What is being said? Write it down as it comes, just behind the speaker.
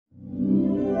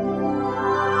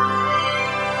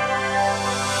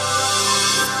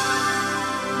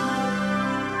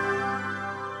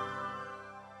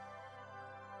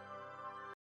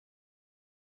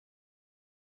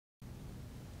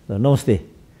नमस्ते।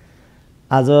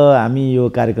 आज हामी यो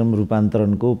कार्यक्रम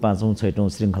रूपान्तरणको 5औं 6औं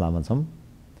श्रृङ्खलामा छौँ।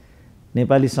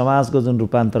 नेपाली समाजको जुन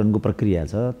रूपान्तरणको प्रक्रिया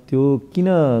छ त्यो किन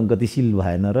गतिशील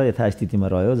भएन र यथास्थितिमा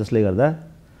रह्यो, जसले गर्दा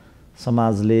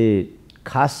समाजले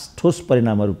खास ठोस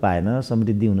परिणामहरू पाएन,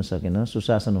 समृद्धि हुन सकेन,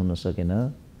 सुशासन हुन सकेन,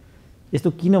 यस्तो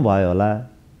किन भयो होला?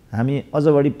 हामी अझ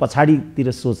बढी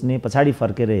पछाडितिर सोच्ने, पछाडि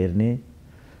फर्केर हेर्ने,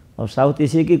 अब साउथ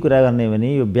एसियाकै कुरा गर्ने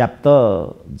भने यो व्याप्त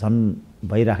झन्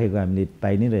भइराखेको हामीले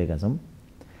पाइ नै रहेका छौँ।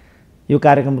 यो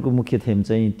कार्यक्रमको मुख्य थेम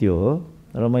चाहिँ त्यो हो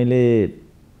र मैले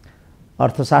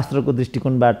अर्थशास्त्रको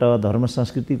दृष्टिकोणबाट, धर्म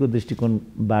संस्कृतिको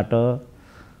दृष्टिकोणबाट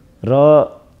र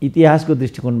इतिहासको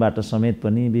दृष्टिकोणबाट समेत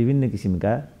पनि विभिन्न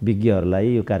किसिमका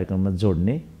विज्ञहरूलाई यो कार्यक्रममा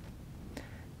जोड्ने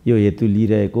यो हेतु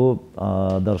लिइरहेको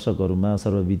दर्शकहरूमा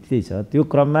सर्वविदितै छ। त्यो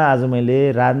क्रममा आज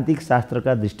मैले राजनीतिक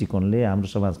शास्त्रका दृष्टिकोणले हाम्रो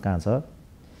समाज कहाँ छ,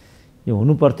 यो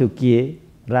हुनुपर्थ्यो के,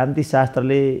 राजनीतिक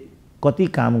शास्त्रले कति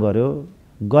काम गर्यो,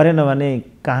 गरेन भने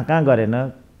कहाँ कहाँ गरेन,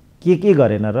 के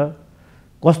गरेन र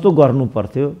कस्तो गर्नु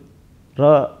पर्थ्यो र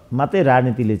मात्रै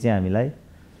राजनीतिले चाहिँ हामीलाई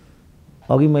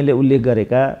अघि मैले उल्लेख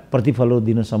गरेका प्रतिफलहरू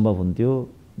दिन सम्भव हुन्थ्यो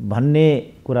भन्ने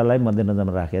कुरालाई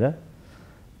मध्यनजरमा राखेर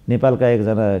नेपालका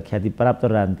एकजना ख्याति प्राप्त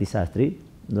राजनीतिशास्त्री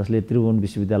जसले त्रिभुवन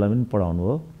विश्वविद्यालयमा पनि पढाउनु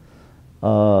हो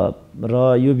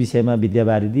र यो विषयमा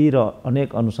विद्यावारिधि र अनेक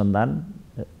अनुसन्धान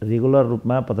रेगुलर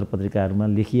रूपमा पत्रपत्रिकाहरूमा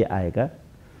लेखिआएका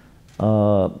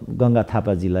गङ्गा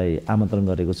थापाजीलाई आमन्त्रण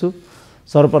गरेको छु।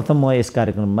 सर्वप्रथम म यस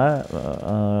कार्यक्रममा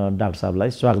डाक्टर साहबलाई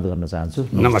स्वागत गर्न चाहन्छु।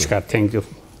 नमस्कार, थ्याङ्क यू।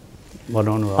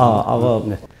 अब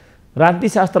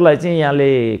राजनीतिशास्त्रलाई चाहिँ यहाँले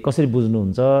कसरी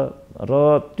बुझ्नुहुन्छ र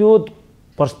त्यो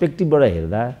पर्सपेक्टिभबाट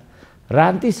हेर्दा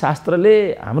राजनीतिशास्त्रले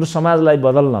हाम्रो समाजलाई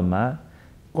बदल्नमा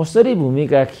कसरी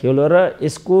भूमिका खेल्यो र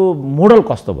यसको मोडल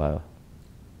कस्तो भयो,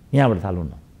 यहाँबाट थालौँ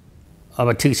न। अब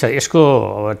ठिक छ, यसको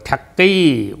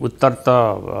ठ्याक्कै उत्तर त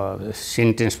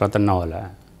सेन्टेन्समा त नहोला।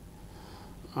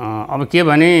 अब के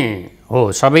भने हो,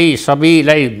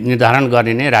 सबैलाई निर्धारण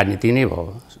गर्ने नै राजनीति नै भयो।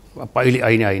 पहिले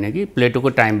होइन कि प्लेटोको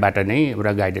टाइमबाट नै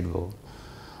एउटा गाइडेड भयो।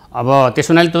 अब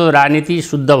त्यसो हुनाले त्यो राजनीति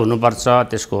शुद्ध हुनुपर्छ,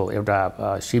 त्यसको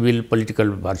एउटा सिभिल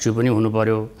पोलिटिकल भर्च्यु पनि हुनु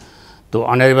पर्यो, त्यो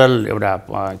अनरेबल एउटा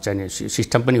चाहिँ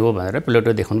सिस्टम पनि हो भनेर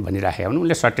प्लेटो देखाउनु भनिराखेको हुन्।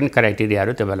 उनले सर्टेन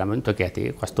क्राइटेरियाहरू त्यो बेलामा पनि तोकेका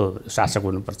थिए, कस्तो शासक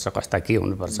हुनुपर्छ, कस्ता के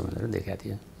हुनुपर्छ भनेर देखाएको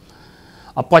थिए।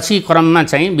 अब पछि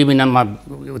क्रममा चाहिँ विभिन्न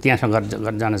इतिहासमा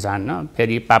जान चाहन्न,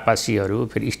 फेरि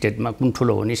पापासीहरू, फेरि स्टेटमा कुन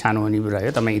ठुलो हुने सानो हुने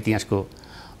रह्यो। तपाईँ इतिहासको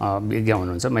विज्ञ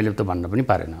हुनुहुन्छ, मैले त भन्न पनि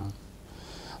पारेन।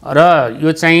 र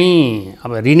यो चाहिँ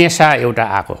अब रिनेसा एउटा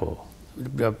आएको हो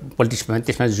पोलिटिक्समा,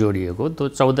 त्यसमा जोडिएको। त्यो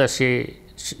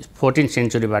 1414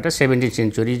 सेन्चुरीबाट 17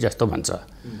 सेन्चुरी जस्तो भन्छ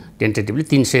टेन्टेटिभली,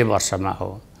 300 वर्षमा हो।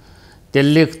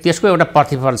 त्यसको एउटा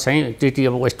प्रतिफल चाहिँ ट्रिटी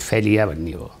अफ वेस्टफेलिया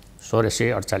भन्ने हो,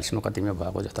 1648मा कतिमा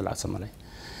भएको जस्तो लाग्छ मलाई।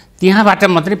 त्यहाँबाट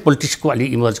मात्रै पोलिटिक्सको अलि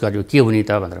इमर्ज गर्यो के हुने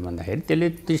त भनेर भन्दाखेरि त्यसले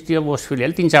ट्रिटी अफ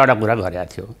वेस्टफेलियाले 3-4वटा कुरा गरेको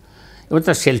थियो।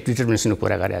 एउटा सेल्फ डिटर्मिनेसनको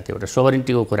कुरा गरेको थियो, एउटा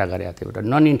सोभरेन्टीको कुरा गरेको थियो, एउटा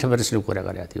नन इन्टरभेन्सनको कुरा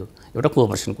गरेको थियो, एउटा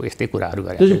कोअपरेसनको, यस्तै कुराहरू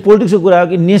गरेको थियो। पोलिटिक्सको कुरा हो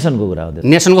कि नेसनको कुरा हो?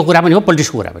 नेसनको कुरा पनि हो,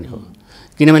 पोलिटिक्सको कुरा पनि हो।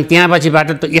 किनभने त्यहाँ पछिबाट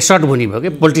त एसर्ट हुने भयो कि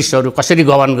पोलिटिक्सहरू कसरी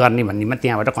गभर्न गर्ने भन्नेमा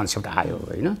त्यहाँबाट कन्सेप्ट आयो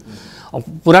होइन।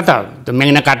 अब पुरा त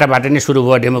म्याग्ना कार्टाबाट नै सुरु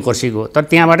भयो डेमोक्रेसीको,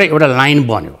 तर त्यहाँबाट एउटा लाइन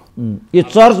बन्यो। यो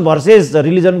चर्च भर्सेस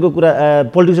रिलिजनको कुरा,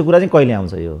 पोलिटिक्सको कुरा चाहिँ कहिले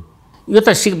आउँछ? यो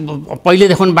त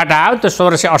पहिलेदेखिबाट आयो, त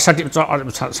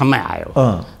 1668सम्म आयो।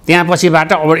 त्यहाँ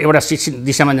पछिबाट अब एउटा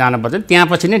दिशामा जानुपर्छ। त्यहाँ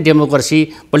पछि नै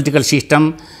डेमोक्रेसी, पोलिटिकल सिस्टम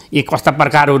यी कस्ता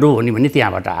प्रकारहरू हुने भन्ने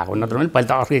त्यहाँबाट आएको। नत्र भने पहिले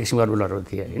त अर्कै किसिमका रुलरहरू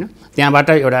थिए होइन, त्यहाँबाट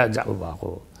एउटा जाऊ भएको।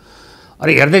 र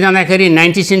हेर्दै जाँदाखेरि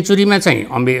 19th सेन्चुरीमा चाहिँ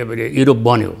युरोप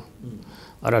बन्यो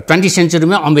र 20th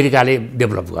सेन्चुरीमा अमेरिकाले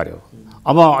डेभलप गर्यो।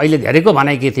 अब अहिले धेरैको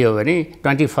भनाइ के थियो भने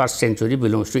 21st century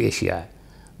belongs to Asia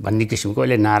भन्ने किसिमको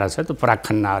अहिले नारा छ। त्यो पराग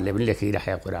खन्नाहरूले पनि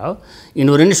लेखिराखेको कुरा हो,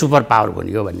 यिनीहरू नै सुपर पावर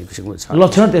बनियो भन्ने किसिमको छ।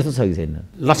 लक्षण त्यस्तो छ कि छैन?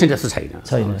 लक्षण त्यस्तो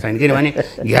छैन, किनभने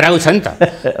घेराउ छ नि त।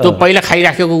 त्यो पहिला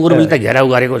खाइराखेको कुरोले त घेराउ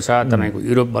गरेको छ। तपाईँको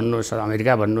युरोप भन्नुहोस्,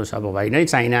 अमेरिका भन्नुहोस्, अब होइन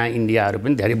चाइना, इन्डियाहरू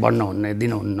पनि धेरै बढ्न हुन्न,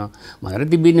 दिनुहुन्न भनेर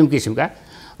ती विभिन्न किसिमका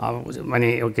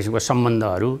माने एउटा किसिमको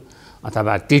सम्बन्धहरू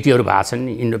अथवा ट्रिटीहरू भएको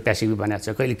छन्। इन्डो पेसिफिक भनेको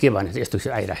छ, कहिले के भनेको छ, यस्तो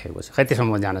आइराखेको छ। खै त्यसमा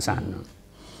म जान चाहन्न।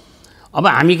 अब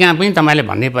हामी कहाँ पनि तपाईँले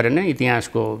भन्नै परेन,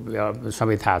 इतिहासको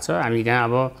सबै थाहा छ। हामी कहाँ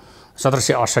अब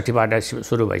 1768बाट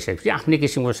सुरु भइसकेपछि आफ्नै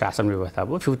किसिमको शासन व्यवस्था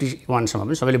भयो। 51सम्म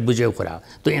पनि सबैले बुझेको कुरा हो,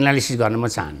 त्यो एनालिसिस गर्न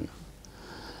म चाहन्न।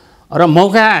 र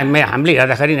मौका हामीले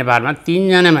हेर्दाखेरि नेपालमा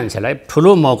 3जना मान्छेलाई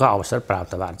ठुलो मौका अवसर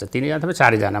प्राप्त भएको छ। 3 अथवा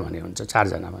 4जना भन्ने हुन्छ,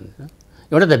 4जना भन्छ।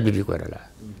 एउटा त बिपी कोइराला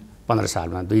 15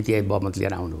 सालमा 2/3 बहुमत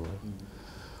लिएर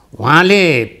आउनुभयो।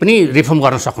 उहाँले पनि रिफर्म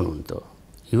गर्न सक्नुहुन्थ्यो।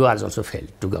 You are also fail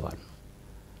to govern.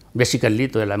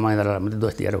 Basically त्यसलाई महेन्द्रलाई मात्रै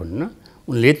दोष दिएर हुन्न,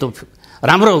 उनले त्यो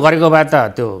राम्रो गरेको भए त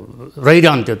त्यो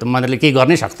रहिरहन्थ्यो, त मन्त्रीले केही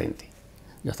गर्नै सक्दैन थिए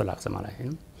जस्तो लाग्छ मलाई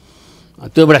हैन।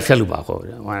 त्यो एउटा फेल भएको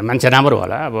मान्छे राम्रो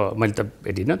होला, अब मैले त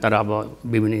भेटिनँ, तर अब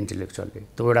विभिन्न इन्टेलेक्चुअलले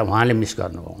त्यो एउटा उहाँले मिस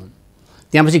गर्नुभयो।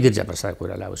 त्यहाँपछि गिरिजाप्रसाद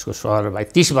कोइराला उसको स्वर भाइ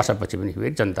 30 वर्षपछि पनि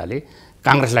फेरि जनताले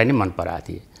काङ्ग्रेसलाई नै मन पराएको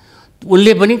थिए।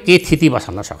 उसले पनि केही स्थिति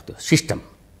बसाल्न सक्थ्यो, सिस्टम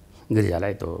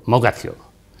गिरिजालाई त्यो मौका थियो,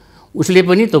 उसले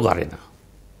पनि त्यो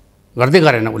गर्दै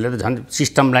गरेन। उसले त झन्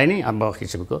सिस्टमलाई नै अब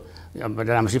किसिमको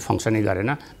राम्ररी फङ्सनै गरेन,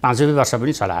 5 वर्ष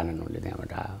पनि चलाएनन् उसले।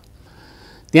 त्यहाँबाट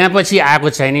त्यहाँपछि आएको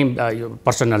चाहिँ नि यो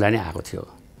प्रचण्डलाई नै आएको थियो।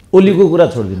 ओलीको कुरा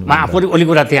छोडिदिनु, ओली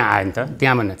कुरा त्यहाँ आयो नि त,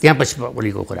 त्यहाँपछि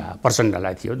ओलीको कुरा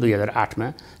प्रचण्डलाई थियो 2008मा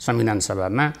संविधान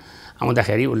सभामा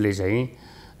आउँदाखेरि। उसले चाहिँ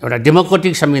एउटा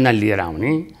डेमोक्रेटिक संविधान लिएर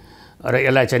आउने र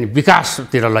यसलाई चाहिँ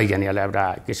विकासतिर लैजाने, यसलाई एउटा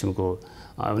किसिमको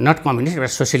नट कम्युनिस्ट,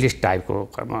 एउटा सोसियलिस्ट टाइपको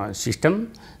सिस्टम,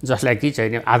 जसलाई कि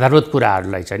चाहिँ आधारभूत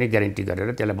कुराहरूलाई चाहिँ ग्यारेन्टी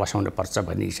गरेर त्यसलाई बसाउनुपर्छ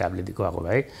भन्ने हिसाबले गएको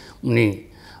भए उनी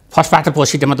फर्स्ट पार्ट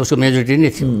पोसिटमा त उसको मेजोरिटी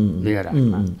नै थियो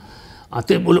 2008मा।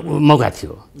 त्यो मौका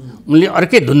थियो। उनले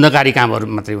अर्कै धुन्धकारी कामहरू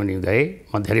मात्रै उनी गए,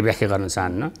 म धेरै व्याख्या गर्न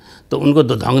चाहन्न। त उनको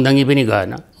धङधङ्गी पनि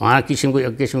गएन, उहाँ एक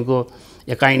किसिमको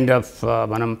ए काइन्ड अफ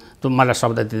भनौँ, त्यो मलाई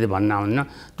शब्द त्यति भन्न आउन्न,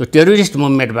 त्यो टेरोरिस्ट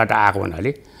मुभमेन्टबाट आएको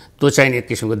हुनाले त्यो चाहिँ एक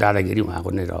किसिमको दादागिरी उहाँको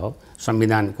नै रह्यो।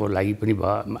 संविधानको लागि पनि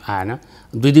आएन।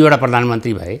 2-2वटा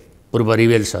प्रधानमन्त्री भए पूर्व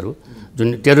रिबेल्सहरू, जुन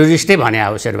टेरोरिस्टै भने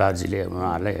हो शेरबहादुरजीले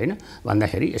उहाँहरूलाई हैन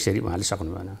भन्दाखेरि यसरी उहाँले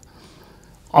सक्नु भएन।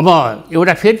 अब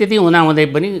एउटा फेरि त्यति हुँदाहुँदै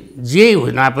पनि जे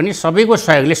हुँदा पनि सबैको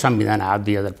सहयोगले संविधान आयो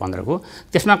 2015को।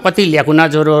 त्यसमा कति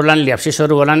ल्याकुनाजहरू होलान्,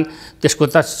 ल्याप्सेसहरू होलान्, त्यसको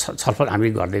त छलफल हामी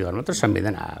गर्दै गर्नु, तर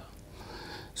संविधान आयो।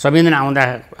 संविधान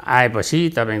आएपछि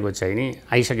तपाईँको चाहिँ नि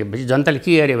आइसकेपछि जनताले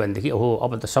के गरे भनेदेखि हो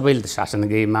अब त सबैले त शासन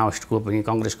गए, माओइस्टको पनि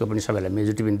काङ्ग्रेसको पनि सबैलाई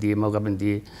मेजोरिटी पनि दिए, मौका पनि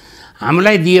दिए।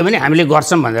 हामीलाई दिए भने हामीले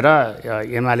गर्छौँ भनेर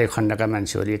एमाले खण्डका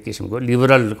मान्छेहरूले एक किसिमको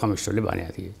लिबरल कम्युनिस्टहरूले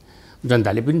भनेका थिए,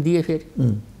 जनताले पनि दिए, फेरि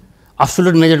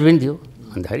अब्सोल्युट मेजोरिटी पनि थियो।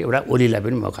 भन्दाखेरि एउटा ओलीलाई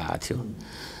पनि मौका आएको थियो।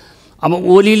 अब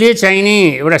ओलीले चाहिँ नि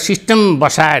एउटा सिस्टम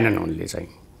बसाएनन्, उनले चाहिँ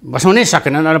बसाउनै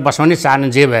सकेनन् र बसाउनै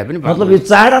चाहनु जे भए पनि। मतलब यो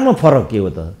चाडमा फरक के हो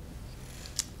त?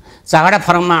 चारवटा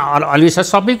फरकमा अलि छ।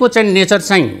 सबैको चाहिँ नेचर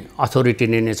चाहिँ अथोरिटी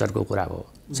नै नेचरको कुरा हो।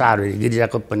 चारवटा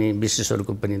गिरिजाको पनि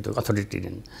विश्वेश्वरको पनि त्यो अथोरिटी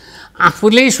नै,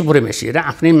 आफूले सुप्रिमेसी र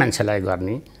आफ्नै मान्छेलाई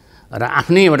गर्ने र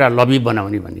आफ्नै एउटा लबी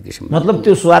बनाउने भन्ने किसिम। मतलब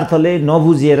त्यो स्वार्थले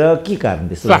नबुझेर के कारण?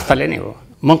 स्वार्थले नै हो।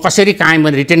 म कसरी कायम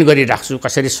रिटेन गरिराख्छु,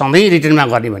 कसरी सधैँ रिटेनमा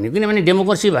गर्ने भन्ने। किनभने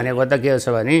डेमोक्रेसी भनेको त के छ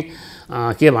भने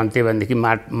के भन्थे भनेदेखि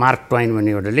मार्क ट्वाइन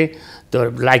भन्ने एउटाले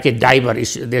त्यो like a diver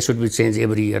they should be change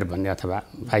every year भन्ने, अथवा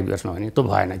 5 इयर्समा भने त्यो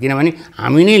भएन। किनभने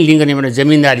हामी नै लिङ्गने एउटा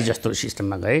जमिनदारी जस्तो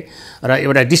सिस्टममा गए र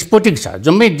एउटा डिस्पोटिक छ,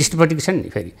 जम्मै डिस्पोटिक छ नि।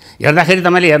 फेरि हेर्दाखेरि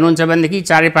तपाईँले हेर्नुहुन्छ भनेदेखि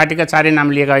चारै पार्टीका चारै नाम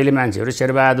लिएका अहिले मान्छेहरू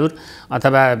शेरबहादुर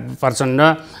अथवा प्रचण्ड,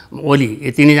 ओली,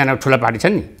 यो तिनैजना ठुला पार्टी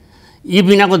छन् नि। यी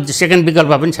बिनाको सेकेन्ड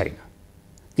विकल्प पनि छैन।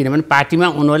 किनभने पार्टीमा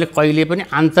उनीहरूले कहिले पनि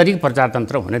आन्तरिक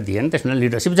प्रजातन्त्र हुन दिएन, त्यसमा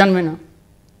लिडरसिप जन्मेन।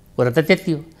 कुरा त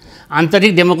त्यति हो।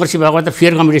 आन्तरिक डेमोक्रेसी भएको त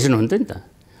फेयर कम्पिटिसन हुन्थ्यो नि त,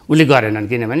 उसले गरेनन्।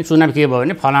 किनभने चुनाव के भयो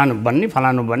भने फलानु बन्ने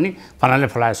फलानाले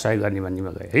फलाए सहयोग गर्ने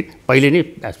भन्नेमा गयो है, पहिले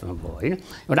नै त्यसमा भयो होइन।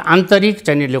 एउटा आन्तरिक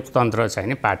चाहिँ लोकतन्त्र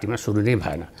चाहिँ पार्टीमा सुरु नै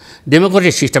भएन।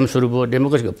 डेमोक्रेटिक सिस्टम सुरु भयो,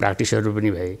 डेमोक्रेसीको प्र्याक्टिसहरू पनि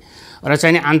भए र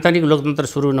चाहिँ आन्तरिक लोकतन्त्र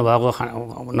सुरु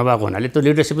नभएको हुनाले त्यो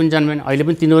लिडरसिप पनि जन्मेन। अहिले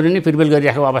पनि तिनीहरू नै फिरबेल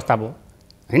गरिराखेको अवस्था भयो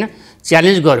होइन।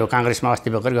 च्यालेन्ज गर्यो काङ्ग्रेसमा, अस्ति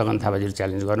भर्खर गगन थापाजीले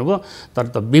च्यालेन्ज गर्नुभयो, तर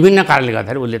त विभिन्न कारणले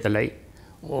गर्दाखेरि उसले त्यसलाई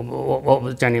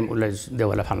चाहिँ उसलाई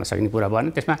देवाला फाल्न सकिने कुरा भएन।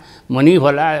 त्यसमा मनी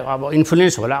होला, अब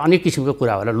इन्फ्लुएन्स होला, अनेक किसिमको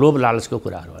कुरा होला, लोभ लालचको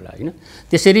कुराहरू होला होइन।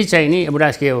 त्यसरी चाहिँ नि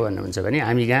एउटा के हो भन्नुहुन्छ भने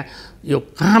हामी यहाँ यो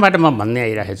कहाँबाट म भन्दै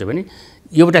आइरहेको छु भने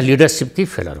एउटा लिडरसिपकै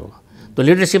फेलर हो। त्यो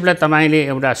लिडरसिपलाई तपाईँले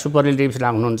एउटा सुपरलेटिभ्स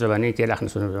राख्नुहुन्छ भने के राख्नु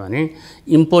सक्नुहुन्छ भने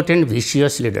इम्पोर्टेन्ट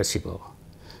भिसियस लिडरसिप हो।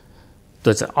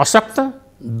 त्यो चाहिँ अशक्त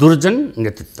दुर्जन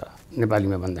नेतृत्व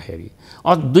नेपालीमा भन्दाखेरि।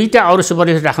 दुईवटा अरू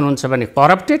सुपरलेटिभ राख्नुहुन्छ भने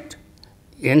करप्टेड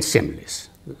एन्ड सेमलेस,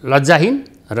 लज्जाहीन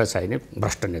र चाहिने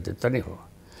भ्रष्ट नेतृत्व नै हो।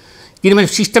 किनभने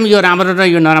सिस्टम यो राम्रो र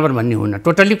यो नराम्रो भन्ने हुन्न,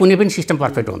 टोटल्ली कुनै पनि सिस्टम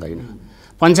पर्फेक्ट हुँदैन।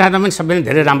 पञ्चायतमा पनि सबैले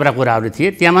धेरै राम्रा कुराहरू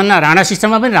थिए, त्यहाँभन्दा राणा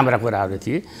सिस्टममा पनि राम्रा कुराहरू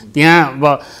थिए। त्यहाँ अब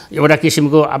एउटा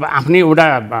किसिमको अब आफ्नै एउटा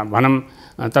भनौँ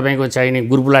तपाईँको चाहिने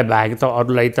गुरुलाई बाहेक त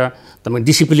अरूलाई त तपाईँ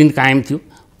डिसिप्लिन कायम थियो।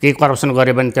 केही करप्सन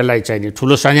गऱ्यो भने त्यसलाई चाहिने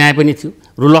ठुलो सजाय पनि थियो।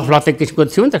 रुल अफ ल त एक किसिमको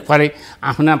थियो नि त,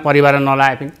 आफ्ना परिवार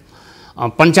नलाए पनि।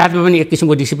 पञ्चायतमा पनि एक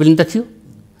किसिमको डिसिप्लिन त थियो,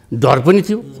 डर पनि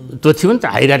थियो, त्यो थियो नि त।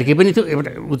 हाइरार्की पनि थियो,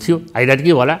 एउटा ऊ थियो,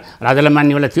 हाइरार्की होला, राजालाई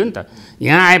मान्नेवाला थियो नि त।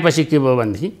 यहाँ आएपछि के भयो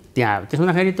भनेदेखि त्यहाँ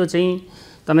त्यसमा त्यो चाहिँ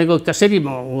तपाईँको कसरी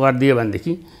गरिदियो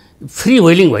भनेदेखि फ्री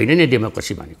व्हिलिङ होइन नि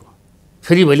डेमोक्रेसी भनेको।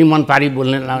 फ्री व्हिलिङ मन पारी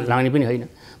बोल्ने लाग्ने पनि होइन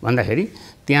भन्दाखेरि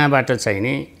त्यहाँबाट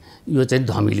चाहिने यो चाहिँ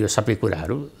धमिलियो, सबै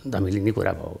कुराहरू धमिलिने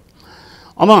कुरा भयो।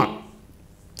 अब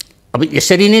अब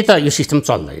यसरी नै त यो सिस्टम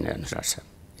चल्दैन हेर्नुहोस् सर,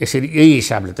 यसरी यही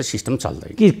हिसाबले त सिस्टम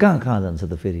चल्दैन। के कहाँ जान्छ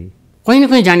त फेरि? कहीँ न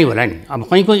कहीँ जाने होला नि। अब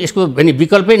कहीँ यसको भने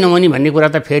विकल्पै नहुने भन्ने कुरा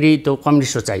त फेरि त्यो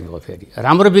कम्युनिस्ट सोचाइ भयो। फेरि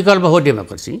राम्रो विकल्प हो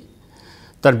डेमोक्रेसी,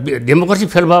 तर डेमोक्रेसी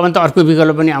फेल भयो भने त अर्को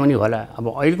विकल्प पनि आउने होला। अब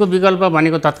अहिलेको विकल्प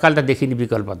भनेको तत्काल त देखिने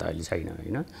विकल्प त अहिले छैन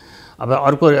होइन। अब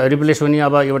अर्को रिप्लेस हुने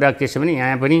अब एउटा के छ भने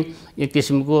यहाँ पनि एक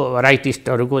किसिमको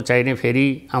राइटिस्टहरूको चाहिने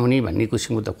फेरि आउने भन्ने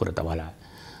किसिमको त कुरो त होला।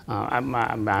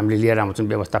 हामीले लिएर आउँछौँ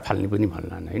व्यवस्था फाल्ने पनि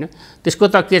भन्लान् होइन। त्यसको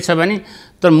त के छ भने,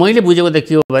 तर मैले बुझेको त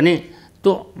के हो भने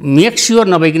त्यो मेक स्योर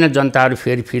नभइकन जनताहरू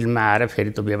फेरि फिल्डमा आएर फेरि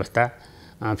त्यो व्यवस्था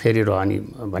फेरि रहने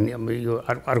भन्ने यो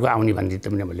अर्को आउने भन्ने त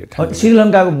पनि मैले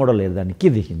श्रीलङ्काको मोडल हेर्दा नि के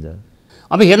देखिन्छ?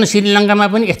 अब हेर्नु श्रीलङ्कामा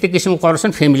पनि यस्तै किसिमको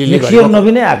करप्सन फेमिलीले मेक्सियोर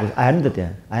नभई नै आयो नि त,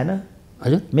 त्यहाँ आएन?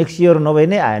 हजुर, मेक्सियोर नभई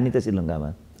नै आयो नि त श्रीलङ्कामा।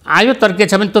 आयो, तर के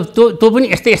छ भने त्यो पनि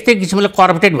यस्तै किसिमले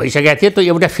करप्टेड भइसकेको थियो। त्यो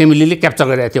एउटा फेमिलीले क्याप्चर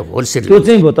गरिरहेको थियो होल श्रीलङ्का। त्यो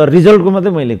चाहिँ भयो, तर रिजल्टको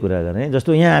मात्रै मैले कुरा गरेँ। जस्तो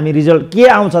यहाँ हामी रिजल्ट के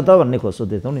आउँछ त भन्ने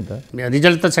सोध्दैछौँ नि त।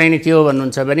 रिजल्ट त चाहिने के हो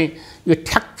भन्नुहुन्छ भने यो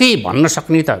ठ्याक्कै भन्न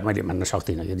सक्ने त मैले भन्न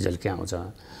सक्दिनँ कि रिजल्ट के आउँछ।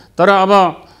 तर अब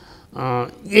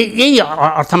यही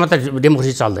अर्थमा त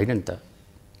डेमोक्रेसी चल्दैन नि त।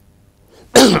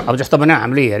 अब जस्तो भने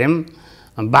हामीले हेऱ्यौँ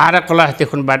 12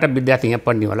 क्लासदेखिबाट विद्यार्थी यहाँ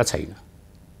पढ्नेवाला छैन,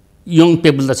 यङ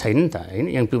पिपल त छैन नि त होइन,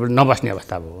 यङ पिपल नबस्ने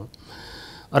अवस्था भयो।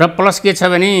 र प्लस के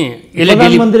छ भने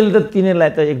प्रधानमन्त्रीले त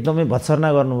तिनीहरूलाई त एकदमै भत्सर्ना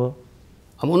गर्नुभयो।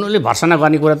 अब उनीहरूले भर्सना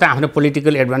गर्ने कुरा त आफ्नो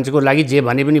पोलिटिकल एडभान्टेजको लागि जे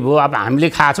भने पनि भयो। अब हामीले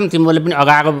खाएको छौँ, तिमीहरूले पनि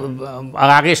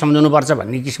अगाएकै सम्झाउनुपर्छ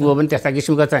भन्ने किसिमको हो भने त्यस्ता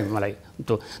किसिमको चाहिँ मलाई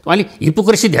त्यो अलिक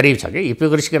हिपोक्रेसी धेरै छ कि,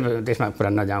 हिपोक्रेसीको त्यसमा कुरा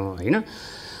नजाउँ होइन।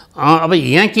 अब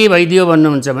यहाँ के भइदियो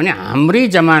भन्नुहुन्छ भने हाम्रै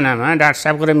जमानामा डाक्टर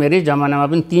साहबको र मेरै जमानामा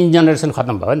पनि 3 जेनेरेसन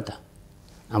खत्म भयो नि त।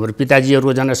 हाम्रो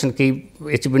पिताजीहरूको जेनेरेसन केही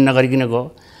एचिभमेन्ट नगरिकन गयो,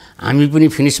 हामी पनि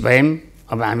फिनिस भयौँ।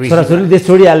 अब हामी छोराछोरी देश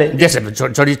छोडिहाले, देश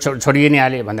छोडिए नै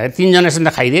हाले भन्दाखेरि 3 जेनेरेसन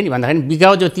त खाइदियो नि। भन्दाखेरि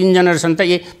बिगाउ जो 3 जेनेरेसन त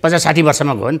 50-60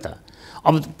 वर्षमा गयो नि त।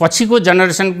 अब पछिको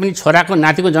जेनेरेसन पनि छोराको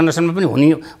नातिको जेनेरेसनमा पनि हुने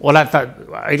होला त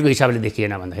अहिलेको हिसाबले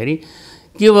देखिएन। भन्दाखेरि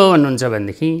के भयो भन्नुहुन्छ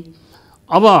भनेदेखि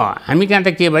अब हामी कहाँ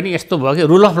त के भने यस्तो भयो कि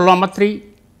रुल अफ ल मात्रै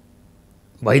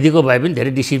भइदिएको भए पनि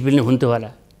धेरै डिसिप्लिन हुन्थ्यो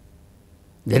होला,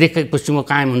 धेरै किसिमको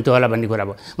कायम हुन्थ्यो होला भन्ने कुरा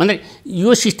भयो। भन्दा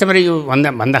यो सिस्टमले यो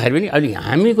भन्दाखेरि पनि अहिले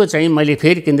हामीको चाहिँ मैले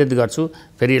फेरि केन्द्रित गर्छु,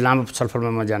 फेरि लामो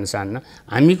छलफलमा म जान चाहन्न।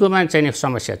 हामीकोमा चाहिने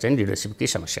समस्या चाहिँ लिडरसिपकै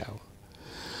समस्या हो।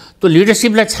 त्यो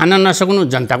लिडरसिपलाई छान्न नसक्नु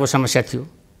जनताको समस्या थियो।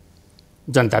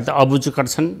 जनता त अबुझकर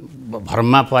छन्,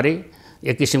 भ्रममा परे,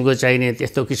 एक किसिमको चाहिने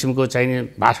त्यस्तो किसिमको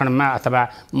चाहिने भाषणमा अथवा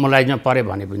मोलाइजमा परे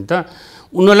भने पनि त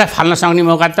उनीहरूलाई फाल्न सक्ने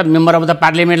मौका त मेम्बर अफ द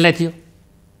पार्लियामेन्टलाई थियो।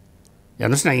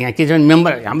 हेर्नुहोस् न यहाँ के छ भने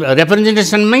मेम्बर हाम्रो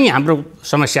रिप्रेजेन्टेसनमै हाम्रो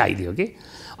समस्या आइदियो कि।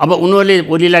 अब उनीहरूले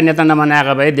ओलीलाई नेता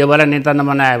नबनाएको भए, देवलाई नेता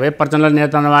नबनाएको भए, प्रचण्डलाई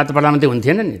नेता नबनाएको त प्रधानमन्त्री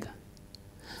हुन्थेन नि त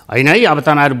होइन है। अब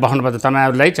तपाईँहरू बस्नुपर्छ,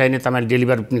 तपाईँहरूलाई चाहिने तपाईँले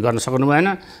डेलिभर पनि गर्न सक्नु भएन,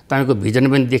 तपाईँको भिजन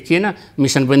पनि देखिएन,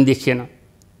 मिसन पनि देखिएन।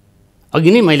 अघि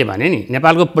नै मैले भने नि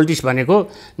नेपालको पोलिटिक्स भनेको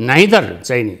नाइदर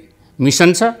चाहिने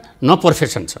मिसन छ न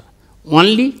प्रोफेसन छ,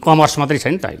 ओन्ली कमर्स मात्रै छ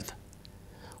नि त। अहिले त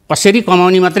कसरी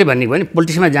कमाउने मात्रै भन्ने भने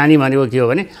पोलिटिक्समा जाने भनेको के हो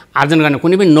भने आर्जन गर्ने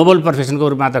कुनै पनि नोबल प्रोफेसनको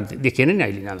रूपमा त देखिएन नि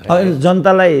अहिले जाँदा।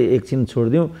 जनतालाई एकछिन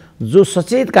छोडिदिउँ, जो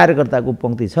सचेत कार्यकर्ताको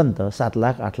पङ्क्ति छ नि त 7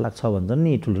 लाख 8 लाख छ भन्छन्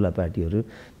नि ठुल्ठुला पार्टीहरू,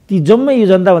 ती जम्मै यो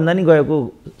जनताभन्दा नि गएको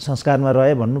संस्कारमा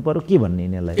रहे भन्नु पर्यो के भन्ने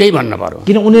यिनीहरूलाई? यही भन्नु पर्यो।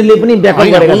 किन उनीहरूले पनि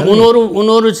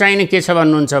उनीहरू चाहिने के छ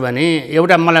भन्नुहुन्छ भने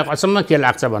एउटा मलाई अचम्म के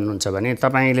लाग्छ भन्नुहुन्छ भने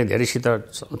तपाईँले धेरैसित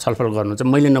छलफल गर्नुहुन्छ,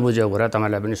 मैले नबुझेको कुरा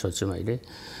तपाईँलाई पनि सोध्छु मैले।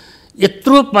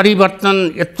 यत्रो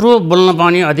परिवर्तन, यत्रो बोल्न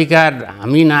पाउने अधिकार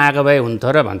हामी नआएको भए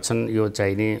हुन्थ्यो र भन्छन्। यो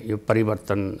चाहिने यो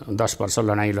परिवर्तन 10 वर्ष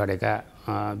लडाइँ लडेका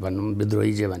भनौँ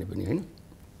विद्रोही जे भने पनि होइन,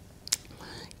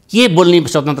 के बोल्ने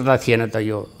स्वतन्त्रता थिएन त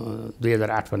यो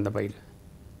 2008 भन्दा पहिला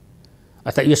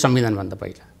अथवा यो संविधानभन्दा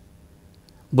पहिला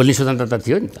बोल्ने स्वतन्त्रता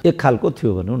थियो नि त। एक खालको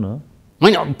थियो भनौँ न,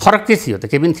 होइन फरक के थियो त,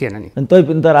 केही पनि थिएन नि। अनि तै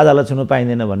पनि त राजालाई छुनु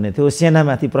पाइँदैन भन्ने थियो,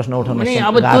 सेनामाथि प्रश्न उठाउन नि।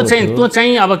 अब त्यो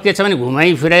चाहिँ अब के छ भने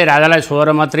घुमाइ फिराइ राजालाई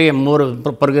छोएर मात्रै मोर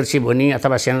प्रोग्रेसिभ हुने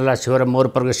अथवा सेनालाई छोएर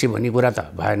मोर प्रोग्रेसिभ हुने कुरा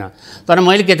त भएन। तर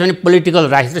मैले के छ भने पोलिटिकल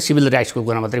राइट्स र सिभिल राइट्सको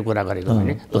कुरा मात्रै कुरा गरेको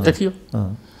भने त्यो त थियो।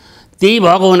 त्यही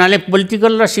भएको हुनाले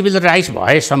पोलिटिकल र सिभिल राइट्स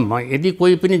भएसम्म यदि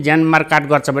कोही पनि ज्यान मारकाट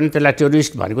गर्छ भने त्यसलाई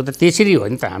टेरोरिस्ट भनेको त त्यसरी हो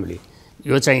नि त। हामीले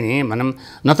यो चाहिँ नि भनौँ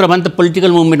नत्र भने त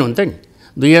पोलिटिकल मुभमेन्ट हुन्छ नि।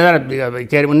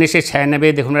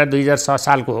 1996देखि 2006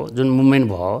 सालको जुन मुभमेन्ट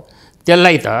भयो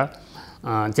त्यसलाई त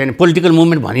चाहिँ पोलिटिकल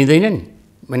मुभमेन्ट भनिँदैन नि,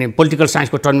 भने पोलिटिकल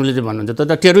साइन्सको टर्मिनोलोजी भन्नुहुन्छ त्यो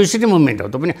त टेरोरिस्टै मुभमेन्ट हो।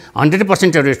 त्यो पनि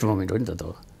 100% टेरोरिस्ट मुभमेन्ट हो नि त।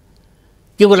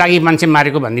 के को लागि मान्छे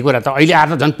मारेको भन्ने कुरा त अहिले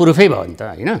आएर झन् प्रुफै भयो नि त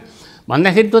होइन।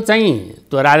 भन्दाखेरि त्यो चाहिँ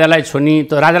त्यो राजालाई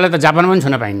छुने, त्यो राजालाई त जापानमा पनि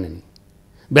छुन पाइन्न नि।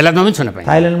 बेलायतमा पनि छुन पाइँदैन,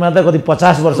 थाइल्यान्डमा त कति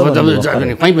 50 वर्ष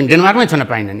कहीँ पनि डेनमार्कमै छुन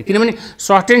पाइँदैन नि, किनभने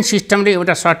सर्टेन सिस्टमले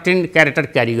एउटा सर्टेन क्यारेक्टर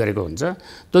क्यारी गरेको हुन्छ।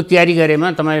 त्यो क्यारी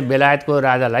गरेमा तपाईँ बेलायतको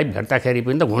राजालाई भेट्दाखेरि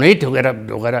पनि त घुँडै ठोकेर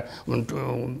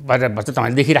बस्छ,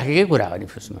 तपाईँले देखिराखेकै कुरा हो नि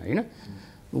फेसमा, होइन?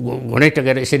 घुँडै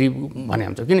टोकेर यसरी भने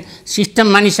हुन्छ, किन सिस्टम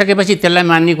मानिसकेपछि त्यसलाई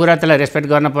मान्ने कुरा, त्यसलाई रेस्पेक्ट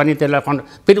गर्नुपर्ने, त्यसलाई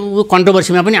फेरि ऊ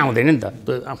कन्ट्रोभर्सीमा पनि आउँदैन नि त,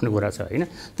 त्यो आफ्नो कुरा छ, होइन?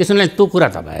 त्यसैले त्यो कुरा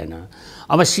त भएन।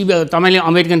 अब तपाईँले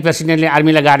अमेरिकन प्रेसिडेन्टले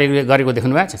आर्मीलाई गाली गरेको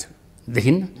देख्नु भएको छ?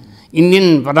 देखिन्न।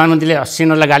 इन्डियन प्रधानमन्त्रीले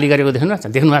सेनालाई गाली गरेको देख्नु भएको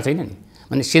छ? देख्नु भएको छैन नि।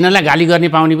 भने सेनालाई गाली गर्ने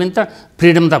पाउने पनि त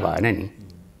फ्रिडम त भएन नि।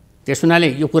 त्यस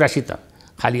हुनाले यो कुरासित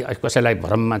खालि कसैलाई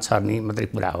भ्रममा छर्ने मात्रै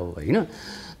कुरा हो, होइन?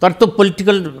 तर त्यो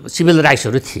पोलिटिकल सिभिल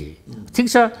राइट्सहरू थिए, ठिक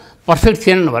छ, पर्फेक्ट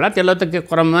थिएनन् होला, त्यसलाई त के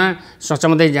क्रममा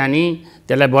सचाउँदै जाने,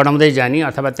 त्यसलाई बढाउँदै जाने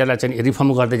अथवा त्यसलाई चाहिँ रिफर्म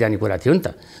गर्दै जाने कुरा थियो नि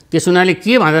त। त्यस हुनाले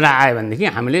के भनेर आयो भनेदेखि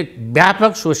हामीले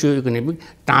व्यापक सोसियो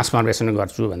इकोनोमिक ट्रान्सफर्मेसन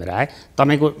गर्छु भनेर आए।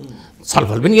 तपाईँको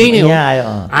छलफल पनि यही नै हो,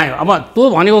 आयो। अब त्यो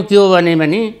भनेको के हो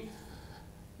भने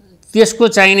त्यसको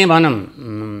चाहिने भनौँ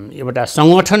एउटा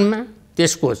सङ्गठनमा,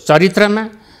 त्यसको चरित्रमा,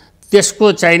 त्यसको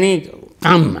चाहिने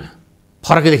काममा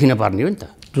फरक देखिन पर्ने हो नि त।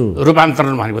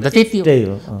 रूपान्तरण भनेको त त्यही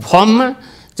हो, फर्ममा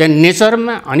चाहिँ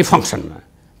नेचरमा अनि फङ्सनमा,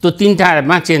 त्यो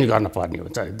तिनवटामा चेन्ज गर्न पर्ने हो,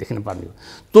 देखिन पर्ने हो।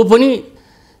 त्यो पनि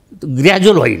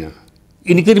ग्रेजुअल होइन,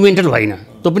 इन्क्रिमेन्टल होइन,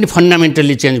 त्यो पनि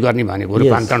फन्डामेन्टल्ली चेन्ज गर्ने भनेको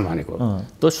रूपान्तरण भनेको।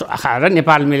 त्यो आएर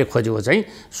नेपाल मैले खोजेको चाहिँ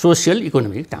सोसियल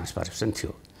इकोनोमिक ट्रान्सफर्मेसन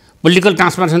थियो। पोलिटिकल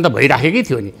ट्रान्सफर्मेसन त भइराखेकै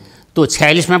थियो नि, त्यो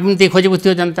 46मा पनि त्यही खोजेको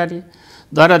थियो जनताले।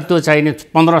 तर त्यो चाहिने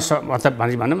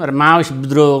 1500 भनौँ र माओवादी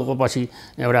विद्रोहको पछि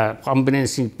एउटा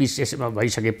कम्बिनेसन पिस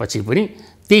भइसकेपछि पनि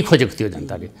त्यही खोजेको थियो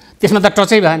जनताले। त्यसमा त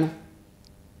टचै भएन।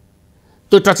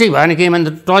 त्यो टचै भएन के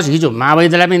भने टच हिजो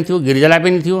माओवादीलाई पनि थियो, गिरिजालाई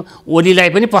पनि थियो, ओलीलाई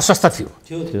पनि प्रशस्त थियो,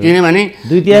 किनभने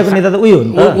द्वितीयको नेता त उही हो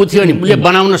नि, ऊ थियो नि, उसले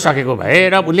बनाउन सकेको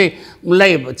भए र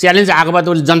उसलाई च्यालेन्ज आएको बाद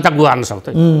उसले जनता गुहार्न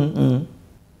सक्थ्यो।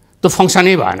 त्यो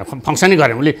फङ्सनै भएन, फङ्सनै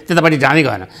गरेन, उसले त्यतापट्टि जाँदै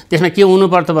गएन। त्यसमा के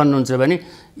हुनुपर्छ भन्नुहुन्छ भने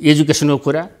एजुकेसनको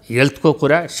कुरा, हेल्थको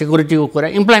कुरा, सेक्युरिटीको कुरा,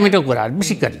 इम्प्लोइमेन्टको कुरा,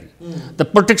 basically the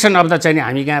protection of the चाहिँ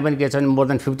हामी कहाँ पनि के छ भने मोर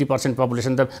देन 50%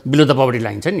 पपुलेसन त बिलो द पवर्टी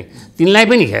लाइन छ नि, तिनलाई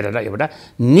पनि हेरेर एउटा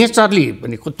नेचरली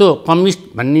पनि त्यो कम्युनिस्ट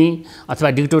भन्ने अथवा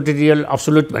डिक्टेटोरियल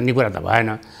अब्सोल्युट भन्ने कुरा त भएन।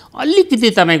 अलिकति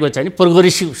तपाईँको चाहिँ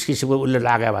प्रोग्रेसिभ किसिमको उसले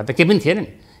लगायो भए त केही पनि थिएन नि,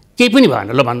 केही पनि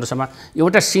भएन। ल भन्नुहोस्,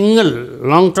 एउटा सिङ्गल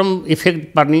लङ टर्म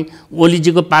इफेक्ट पर्ने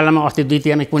ओलीजीको पालामा अस्ति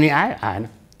द्वितीयमा कुनै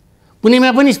आएन,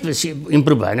 कुनैमा पनि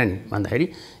इम्प्रुभ भएन नि भन्दाखेरि,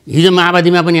 हिजो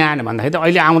माओवादीमा पनि आएन भन्दाखेरि त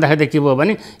अहिले आउँदाखेरि त के भयो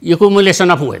भने एकुमुलेसन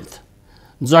अफ वेल्थ,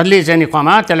 जसले चाहिँ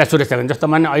कमा त्यसलाई सुरक्षा गर्छ। जस्तो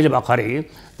माने अहिले भर्खरै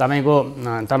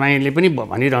तपाईँले पनि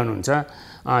भनिरहनुहुन्छ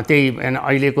त्यही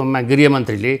अहिलेकोमा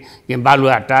गृहमन्त्रीले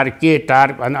बालुवाटार के टार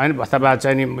अथवा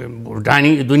चाहिँ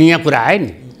भुटानी दुनियाँ कुरा आयो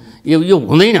नि, यो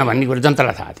हुँदैन भन्ने कुरा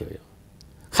जनतालाई थाहा थियो। यो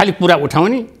खालि कुरा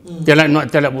उठाउने,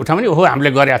 त्यसलाई उठाउने, हो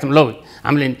हामीले गरेका छौँ, ल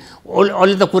हामीले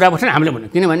अहिले त कुरा उठाउने हामीले भन्यो,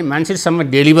 किनभने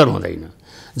मान्छेसम्म डेलिभर हुँदैन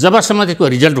जबसम्म त्यसको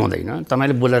रिजल्ट हुँदैन,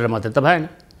 तपाईँले बोलेर मात्रै त भएन।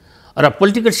 र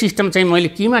पोलिटिकल सिस्टम चाहिँ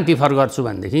मैले केमा डिफर गर्छु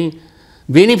भनेदेखि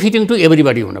बेनिफिटिङ टु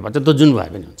एभ्रिबडी हुनुपर्छ, त्यो जुन भए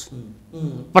पनि हुन्छ,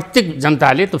 प्रत्येक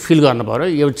जनताले त्यो फिल गर्नु पऱ्यो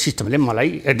यो सिस्टमले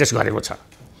मलाई एड्रेस गरेको छ।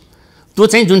 त्यो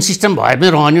चाहिँ जुन सिस्टम भए पनि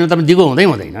रहने त दिगो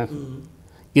हुँदैन,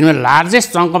 किनभने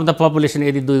largest chunk of the population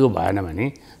यदि दुईको भएन भने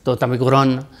त तपाईँको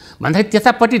रहन्न भन्दाखेरि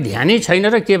त्यतापट्टि ध्यानै छैन।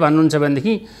 र के भन्नुहुन्छ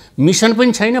भनेदेखि मिसन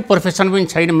पनि छैन, प्रोफेसन पनि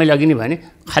छैन। मैले अघि नै भने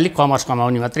खालि कमर्स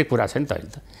कमाउने मात्रै कुरा छ नि त,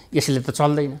 अहिले त यसले त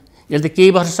चल्दैन। यसले त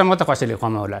केही वर्षसम्म त कसैले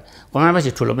कमाउला,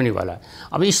 कमाएपछि ठुलो पनि होला।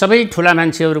 अब यी सबै ठुला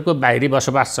मान्छेहरूको बाहिरी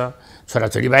बसोबास छ,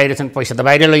 छोराछोरी बाहिर छन्, पैसा त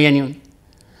बाहिर लैजाने हुन्,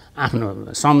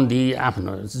 आफ्नो सम्धी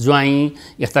आफ्नो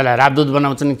ज्वाइँ यस्तालाई राजदूत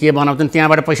बनाउँछन्, के बनाउँछन्,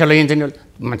 त्यहाँबाट पैसा लैजान्छ नि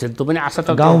मान्छे। त्यो पनि आशा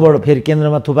त गाउँबाट फेरि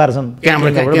केन्द्रमा थुपार्छन्,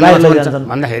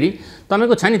 भन्दाखेरि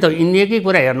तपाईँको छ नि त। इन्डियाकै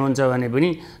कुरा हेर्नुहुन्छ भने पनि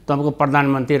तपाईँको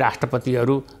प्रधानमन्त्री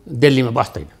राष्ट्रपतिहरू दिल्लीमा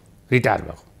बस्दैन, रिटायर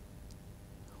भएको,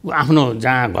 ऊ आफ्नो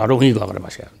जहाँ घर उहीँ गएर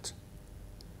बसेका हुन्छ।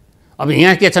 अब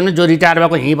यहाँ के छ भने जो रिटायर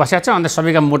भएको यहीँ बसेको छ, अन्त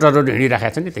सबैका मोटरहरू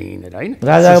हिँडिराखेको छ नि त हिँडेर, होइन?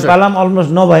 राजाको पालामा अलमोस्ट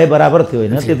नभए बराबर थियो,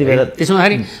 होइन? त्यति बेला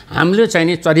त्यसमाखेरि हामीले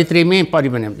चाहिने चरित्रमै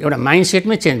परिवर्तन, एउटा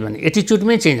माइन्डसेटमै चेन्ज भने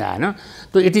एटिच्युडमै चेन्ज आएन।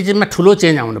 त्यो एटिच्युडमा ठुलो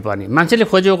चेन्ज आउनुपर्ने। मान्छेले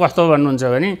खोजेको कस्तो भन्नुहुन्छ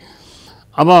भने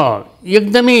अब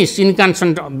एकदमै सिन्कान्सन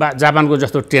जापानको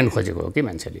जस्तो ट्रेन खोजेको हो कि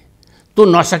मान्छेले, त्यो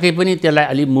नसके पनि त्यसलाई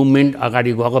अलिक मुभमेन्ट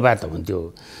अगाडि गएको भए त हुन्थ्यो।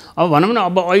 अब भनौँ न,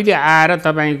 अब अहिले आएर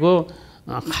तपाईँको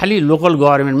खालि लोकल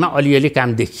गभर्मेन्टमा अलिअलि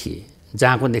काम देखिए,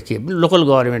 जहाँको देखिए पनि लोकल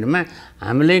गभर्मेन्टमा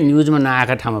हामीले न्युजमा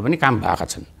नआएका ठाउँमा पनि काम भएका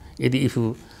छन्। यदि if you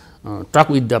talk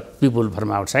with the people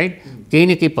from outside, केही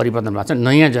न केही परिवर्तन भएको छ।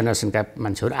 नयाँ जेनेरेसनका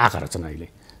मान्छेहरू आएका रहेछन् अहिले।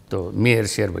 त्यो मेयर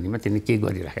सेयरभनीमा तिनीहरूले केही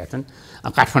गरिराखेका छन्।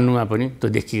 काठमाडौँमा पनि त्यो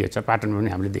देखिएको छ, पाटनमा पनि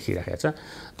हामीले देखिराखेका छ।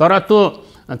 तर त्यो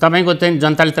तपाईँको चाहिँ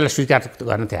जनताले त्यसलाई स्वीकार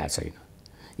गर्न तयार छैन।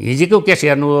 हिजोको केस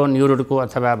हेर्नु हो न्यु रोडको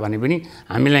अथवा भने पनि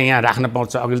हामीलाई यहाँ राख्न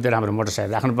पाउँछ, अघिल्तिर हाम्रो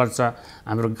मोटरसाइकल राख्नुपर्छ,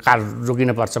 हाम्रो कार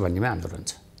रोकिनुपर्छ भन्नेमा आन्दोलन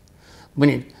छ।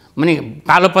 माने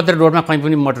कालोपत्रे रोडमा कहीँ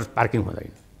पनि मोटर पार्किङ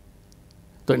हुँदैन।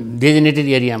 त्यो डेजिनेटेड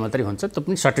एरिया मात्रै हुन्छ, त्यो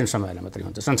पनि सर्टेन समयमा मात्रै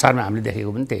हुन्छ। संसारमा हामीले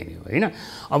देखेको पनि त्यही नै हो होइन।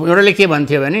 अब एउटाले के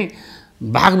भन्थ्यो भने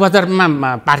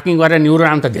बागबजारमा पार्किङ गरेर न्यु रोड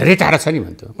आउनु त धेरै टाढा छ नि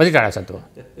भन्थ्यो। कति टाढा छ त्यो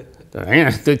होइन?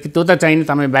 त्यो त चाहिने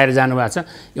तपाईँ बाहिर जानुभएको छ,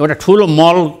 एउटा ठुलो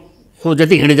मलको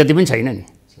जति हिँडे जति पनि छैन नि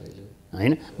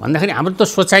होइन। भन्दाखेरि हाम्रो त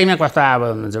सोचाइमा कस्तो अब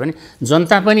हुनुहुन्छ भने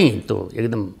जनता पनि त्यो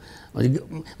एकदम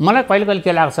मलाई कहिले कहिले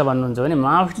के लाग्छ भन्नुहुन्छ भने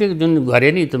माओवादीले जुन गरे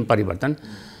नि त्यो परिवर्तन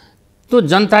त्यो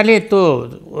जनताले त्यो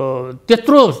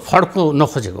त्यत्रो फड्को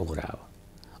नखोजेको कुरा हो।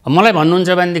 मलाई भन्नुहुन्छ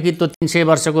भनेदेखि त्यो 300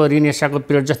 वर्षको रिनेसाको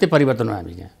पिरियड जस्तै परिवर्तन हो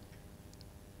हामी यहाँ।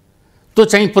 त्यो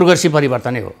चाहिँ प्रोग्रेसिभ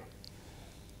परिवर्तनै हो।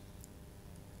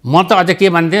 म त अझ के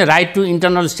भन्थेँ right to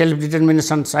internal self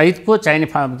determination सहितको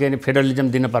चाहिने के अरे फेडरलिजम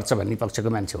दिनुपर्छ भन्ने पक्षको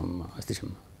मान्छे हुँ म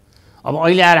अस्तिसम्म। अब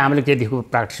अहिले आएर हामीले के देख्यो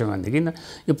प्र्याक्टिसमा भनेदेखि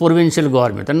यो प्रोभिन्सियल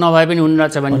गभर्मेन्ट त नभए पनि हुन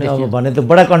रहेछ भने त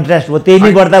बडा कन्ट्रास्ट हो। त्यही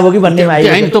नै बढ्ता भयो कि भन्ने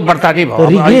होइन, त्यो बढ्ता नै भयो।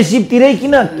 रिग्रेसिभतिरै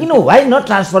किन वाइ नट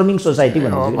ट्रान्सफर्मिङ सोसाइटी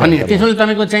भने त्यसमा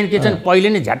तपाईँको चाहिँ के छ पहिले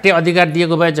नै झट्टै अधिकार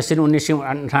दिएको भए जसरी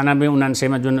 1998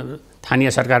 1999 जुन स्थानीय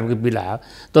सरकारको बिल आयो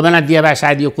त्यो बेला दिए भए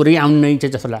सायद यो कुरै आउनु नै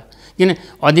चाहिँ जस्तो लाग्छ। किन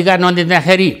अधिकार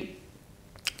नदिँदाखेरि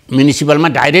म्युनिसिपलमा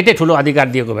डाइरेक्टै ठुलो अधिकार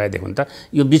दिएको भएदेखि त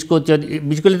यो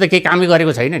बिचकोले त केही कामै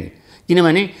गरेको छैन नि।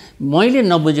 किनभने मैले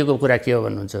नबुझेको कुरा के हो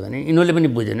भन्नुहुन्छ भने यिनीहरूले पनि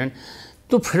बुझेनन्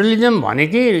त्यो फेडरलिजम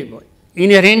भनेकै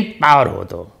इनहेरेन्ट पावर हो।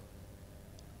 त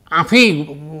आफै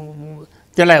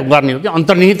त्यसलाई गर्ने हो कि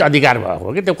अन्तर्निहित अधिकार भएको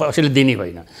हो कि त्यो कसैले दिने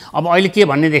होइन। अब अहिले के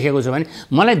भन्ने देखेको छु भने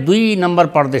मलाई 2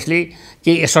 नम्बर प्रदेशले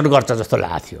केही एसर्ट गर्छ जस्तो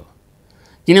लागेको थियो।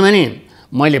 किनभने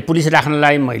मैले पुलिस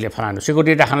राख्नलाई, मैले फलानु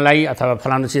सेक्युरिटी राख्नलाई अथवा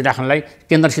फलानु चिज राख्नलाई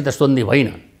केन्द्रसित सोध्ने होइन।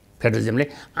 फेडरलिजमले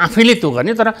आफैले त्यो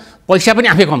गर्ने, तर पैसा पनि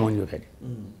आफै कमाउने हो। फेरि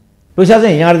पैसा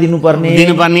चाहिँ यहाँ दिनुपर्ने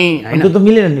होइन, त्यो त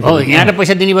मिलेन नि। हो यहाँ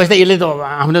पैसा दिने भएपछि त यसले त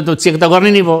आफूले त चेक त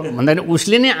गर्ने नै भयो भन्दाखेरि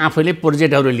उसले नै आफैले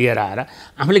प्रोजेक्टहरू लिएर आएर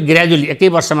आफूले ग्रेजुअली 1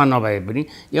 वर्षमा नभए पनि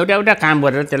एउटा काम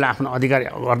गरेर त्यसलाई आफ्नो अधिकार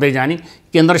गर्दै जाने,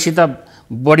 केन्द्रसित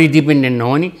बढी डिपेन्डेन्ट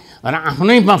नहुने र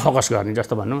आफ्नैमा फोकस गर्ने।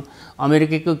 जस्तो भनौँ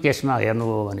अमेरिकाको केसमा हेर्नु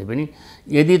हो भने पनि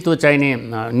यदि त्यो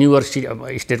चाहिने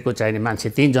न्युयोर्क स्टेटको चाहिने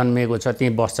मान्छे त्यहीँ जन्मिएको छ,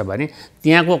 त्यहीँ बस्छ भने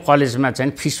त्यहाँको कलेजमा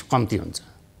चाहिँ फिस कम्ती हुन्छ,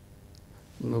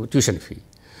 ट्युसन फी।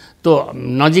 त्यो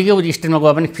नजिकै स्टेटमा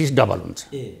गयो भने फिस डबल हुन्छ।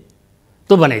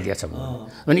 त्यो बनाइदिएछ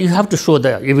भने you have to so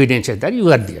the evidence that you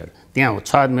are there. त्यहाँ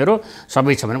छ मेरो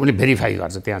सबै छ भने उसले भेरिफाई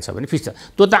गर्छ त्यहाँ छ भने फिस छ।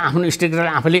 त्यो त आफ्नो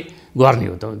स्टेटले आफूले गर्ने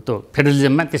हो। त्यो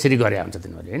फेडरलिजममा त्यसरी गरे हुन्छ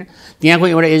तिनीहरूले होइन। त्यहाँको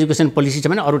एउटा एजुकेसन पोलिसी छ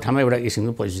भने अरू ठाउँमा एउटा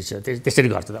किसिमको पोलिसी छ, त्यसरी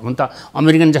गर्छ। हुन त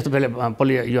अमेरिकन जस्तो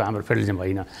यो हाम्रो फेडरलिजम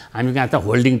होइन। हामी कहाँ त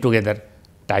होल्डिङ टुगेदर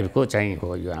टाइपको चाहिँ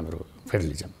हो यो हाम्रो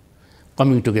फेडरलिजम।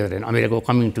 कमिङ टुगेदर होइन, अमेरिकाको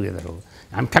कमिङ टुगेदर हो।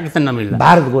 हामी ठ्याक्कै त नमिल्ला।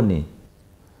 भारतको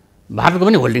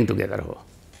पनि होल्डिङ टुगेदर हो।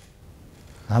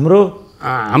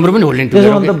 हाम्रो पनि होल्डिङ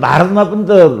टुगेदर हो। भारतमा पनि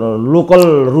त लोकल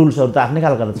रुल्सहरू त आफ्नै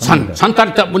खालका छन्, तर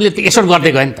उसले त यसो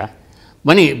गर्दै गयो नि त।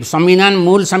 भने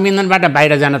मूल संविधानबाट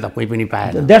बाहिर जान त कोही पनि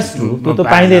पाएन। त्यो त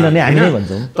पाइँदैन नि हामी नै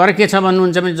भन्छौँ। तर के छ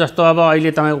भन्नुहुन्छ भने जस्तो अब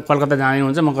अहिले तपाईँ कलकत्ता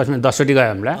जानुहुन्छ, म कसमा 10चोटि गएँ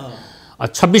हामीलाई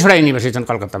 26वटा युनिभर्सिटी छन्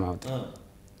कलकत्तामा।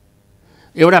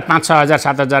 एउटा 5-6 हजार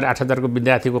 7,000 8,000 को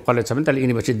विद्यार्थीको कलेज छ भने त्यसले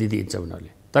युनिभर्सिटी दिइदिन्छ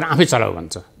उनीहरूले, तर आफै चलाऊ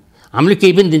भन्छ। हामीले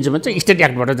केही पनि दिन्छ भन्छ, स्टेट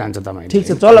एक्टबाट जान्छ तपाईँ। ठिक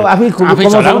छ, चलाऊ आफै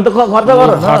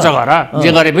खर्च गर, जे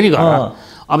गरे पनि गर।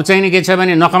 अब चाहिने के छ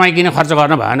भने नकमाइकिन खर्च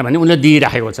गर्न भएन भने उनीहरूले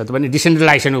दिइराखेको छ। भने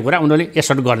डिसेन्ट्रलाइजेसनको कुरा उनीहरूले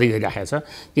एसर्ट गर्दै गइराखेको छ।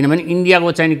 किनभने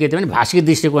इन्डियाको चाहिने के थियो भने भाषिक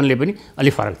दृष्टिकोणले पनि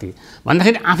अलिक फरक थियो।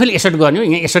 भन्दाखेरि आफैले एसर्ट गर्ने हो,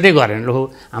 यहाँ एसर्टै गरेन।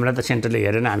 लो हामीलाई त सेन्ट्रलले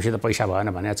हेरेन, हामीसित पैसा भएन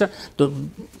भनेको छ। त्यो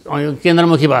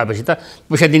केन्द्रमुखी भएपछि त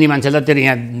पैसा दिने मान्छेलाई त्यो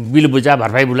यहाँ बिल बुझा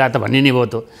भरपाई बुला त भन्ने नै भयो।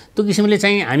 त्यो किसिमले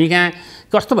चाहिँ हामी कहाँ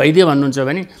कस्तो भइदियो भन्नुहुन्छ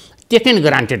भने टेकन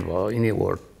ग्रान्टेड भयो in a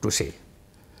word to say.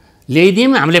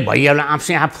 ल्याइदियौँ हामीले भइहाल्यो,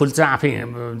 आफै आफ फुल्छ, आफै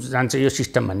जान्छ यो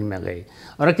सिस्टम भन्नेमा गए।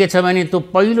 र के छ भने त्यो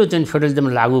पहिलो चाहिँ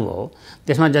फेडरलिजम लागू भयो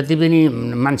त्यसमा जति पनि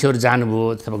मान्छेहरू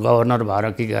जानुभयो अथवा गभर्नर भएर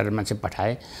के गरेर मान्छे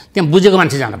पठाए, त्यहाँ बुझेको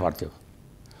मान्छे जानु पर्थ्यो।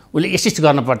 उसले एसिस्ट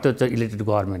गर्नु पर्थ्यो त्यो इलेक्टेड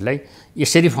गभर्मेन्टलाई,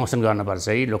 यसरी फङ्सन गर्नुपर्छ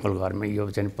है लोकल गभर्मेन्ट, यो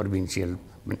चाहिँ प्रोभिन्सियल।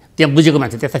 त्यहाँ बुझेको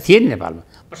मान्छे त्यस्ता थिए नि नेपालमा।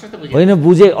 होइन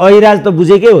बुझे, ऐराज त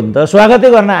बुझेकै हो नि त, स्वागतै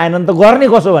गर्न आएन नि त, गर्ने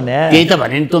कसो भने त्यही त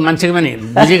भने नि। त्यो मान्छेको पनि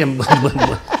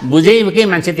बुझेकै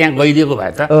मान्छे त्यहाँ गइदिएको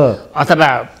भए त, अथवा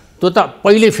त्यो त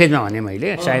पहिल्यै फेजमा भने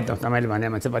मैले सायद तपाईँले भने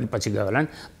मान्छे अलिक पछि गयो होला नि,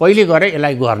 पहिले गएर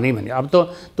यसलाई गर्ने भने। अब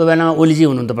त्यो बेलामा ओलीजी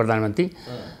हुनुहुन्थ्यो प्रधानमन्त्री,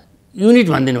 युनिट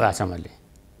भनिदिनु भएको छ। मैले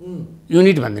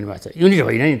युनिट भनिदिनु भएको छ, युनिट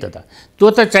होइन नि त। त्यो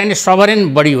त चाहिने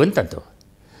सबरेन बडी हो नि त। त्यो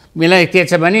मलाई के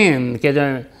छ भने के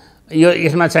यो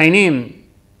यसमा चाहिने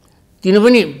तिनी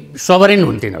पनि सबरेन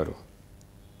हुन् तिनीहरू,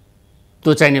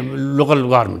 त्यो चाहिने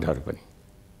लोकल गभर्मेन्टहरू पनि।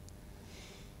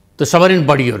 त्यो सबरेन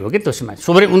बडीहरू हो कि त्यसमा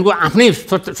सोभरेन उनको आफ्नै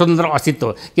स्वतन्त्र अस्तित्व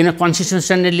हो किन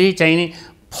कन्स्टिट्युसनली चाहिने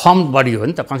फर्म बडी हो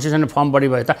नि त कन्स्टिट्युसनल फर्म बडी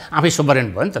भयो त आफै सोभरेन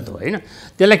भयो नि त त्यो होइन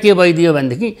त्यसलाई के भइदियो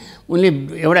भनेदेखि उनले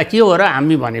एउटा के हो र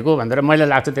हामी भनेको भनेर मैले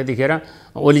लाग्छ त्यतिखेर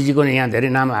ओलीजीको यहाँ धेरै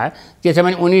नाम आयो के छ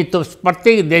भने उनी त्यो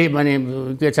प्रत्येक देश भने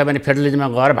के छ भने फेडरलिजममा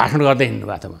गएर भाषण गर्दै हिँड्नु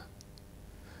भएको थियो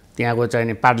त्यहाँको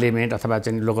चाहिने पार्लियामेन्ट अथवा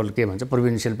चाहिँ लोकल के भन्छ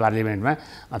प्रोभिन्सियल पार्लियामेन्टमा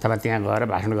अथवा त्यहाँ गएर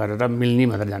भाषण गरेर मिल्ने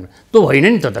भनेर जानु त्यो होइन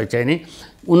नि त चाहिने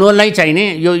उनीहरूलाई चाहिने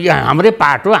यो हाम्रै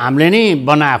पार्ट हो हामीले नै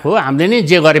बनाएको हामीले नै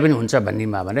जे गरे पनि हुन्छ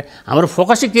भन्नेमा भने हाम्रो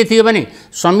फोकस के थियो भने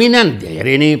संविधान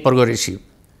धेरै नै प्रोग्रेसिभ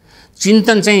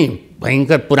चिन्तन चाहिँ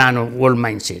भयङ्कर पुरानो ओल्ड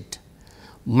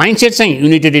माइन्डसेट चाहिँ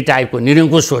युनिटरी टाइपको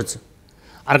निरङ्कुश सोच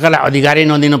अर्कालाई अधिकारै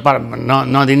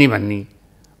नदिने भन्ने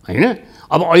होइन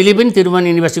अब अहिले पनि त्रिभुवन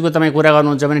युनिभर्सिटीको तपाईँ कुरा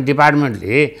गर्नुहुन्छ भने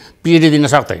डिपार्टमेन्टले पिएचडी दिन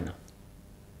सक्दैन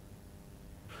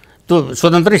त्यो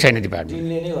स्वतन्त्रै छैन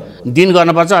डिपार्टमेन्ट दिन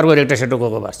गर्नुपर्छ अर्को रेक्टर सेक्टर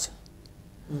गएको बस्छ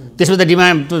त्यसमा त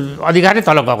डिमान्ड त्यो अधिकारै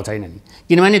तल गएको छैन नि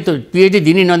किनभने त्यो पिएचडी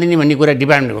दिने नदिने भन्ने कुरा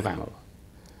डिपार्टमेन्टको काम हो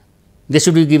they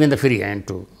should be given the free hand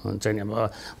to हुन्छ नि अब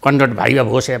कन्डक्ट भाइ अब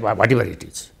होस् या वाट एभर इट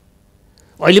इज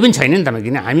अहिले पनि छैन नि तपाईँ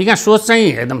किन हामी कहाँ सोच चाहिँ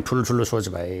एकदम ठुलो सोच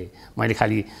भए मैले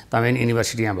खालि तपाईँ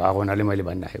युनिभर्सिटी यहाँ भएको हुनाले मैले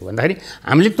भनिराखेको भन्दाखेरि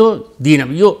हामीले त्यो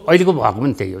दिएन यो अहिलेको भएको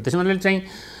पनि त्यही हो त्यसमा चाहिँ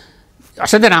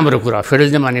असाध्यै राम्रो कुरा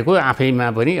फेडरलिजम भनेको आफैमा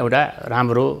पनि एउटा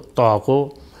राम्रो तहको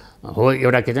हो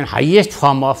एउटा के भन्छ highest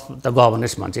form of the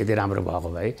governance भन्छ यति राम्रो भएको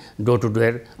भए डोर टु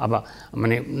डोर अब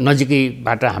माने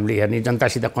नजिकैबाट हामीले हेर्ने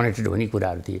जनतासित कनेक्टेड हुने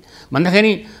कुराहरू थिए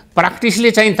भन्दाखेरि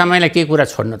प्र्याक्टिसले चाहिँ तपाईँलाई केही कुरा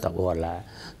छोड्न त होला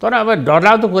तर अब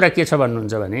डरलाग्दो कुरा के छ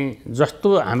भन्नुहुन्छ भने जस्तो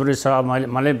हाम्रो छ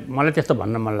मलाई त्यस्तो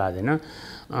भन्न मन लाग्दैन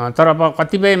तर अब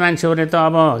कतिपय मान्छेहरूले त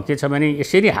अब के छ भने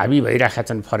यसरी हाबी भइरहेका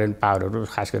छन् फरेन पावरहरू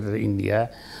खास गरेर इन्डिया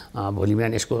भोलि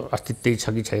बिहान यसको अस्तित्वै छ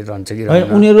कि छैन रहन्छ कि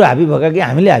उनीहरू हाबी भएका कि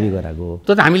हामीले हाबी गराएको हो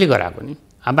त्यो त हामीले गराएको नि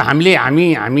अब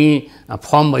हामी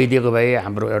फर्म भइदिएको भए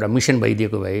हाम्रो एउटा मिसन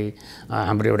भइदिएको भए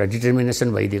हाम्रो एउटा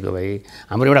डिटर्मिनेसन भइदिएको भए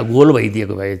हाम्रो एउटा गोल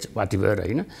भइदिएको भए पार्टी भएर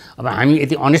होइन अब हामी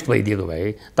यति अनेस्ट भइदिएको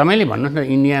भए तपाईँले भन्नुहोस् न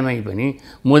इन्डियामै पनि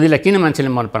मोदीलाई किन मान्छेले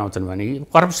मन पराउँछन् भने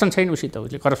करप्सन छैन उसित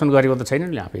उसले करप्सन गरेको त छैन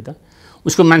नि आफै त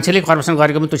उसको मान्छेले करप्सन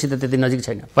गरेको पनि त्योसित त्यति नजिक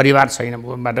छैन परिवार छैन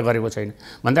बाट गरेको छैन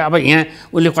भन्दा अब यहाँ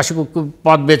उसले कसैको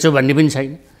पद बेच्यो भन्ने पनि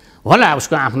छैन होला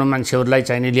उसको आफ्नो मान्छेहरूलाई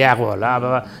चाहिने ल्याएको होला अब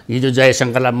हिजो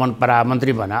जयशङ्करलाई मन परा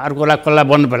मन्त्री बना अर्कोलाई कसलाई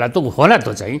बन्नु पर्ला त्यो होला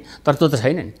त्यो चाहिँ तर त्यो त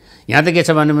छैन नि यहाँ त के छ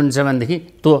भन्नुहुन्छ भनेदेखि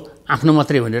त्यो आफ्नो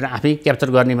मात्रै हुनेर आफै क्याप्चर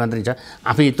गर्ने मात्रै छ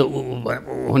आफै त्यो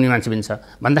हुने मान्छे पनि छ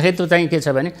भन्दाखेरि त्यो चाहिँ के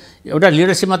छ भने एउटा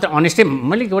लिडरसिप मात्रै अनेस्टै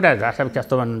मैले एउटा राष्ट्र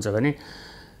कस्तो भन्नुहुन्छ भने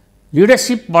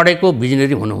लिडरसिप पढेको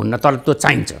भिजनरी हुनुहुन्न तर त्यो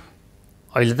चाहिन्छ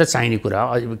अहिले त चाहिने कुरा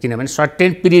हो किनभने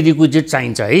सर्टेन प्रिरिक्विजिट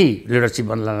चाहिन्छ है लिडरसिप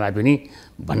बन्नलाई पनि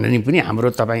भन्ने पनि हाम्रो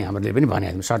हामीले पनि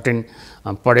भनेको सर्टेन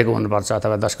पढेको हुनुपर्छ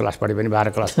अथवा 10 क्लास पढे पनि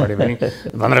 12 क्लास पढे पनि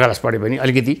 15 क्लास पढे पनि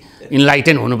अलिकति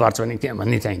इन्लाइटेन हुनुपर्छ भने के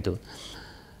भन्ने चाहिन्थ्यो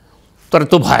तर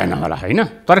त्यो भएन होला होइन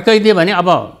तर कहिदियो भने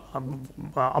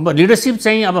अब लिडरसिप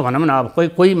चाहिँ अब भनौँ न अब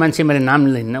कोही मान्छे मैले नाम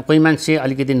लिन्न कोही मान्छे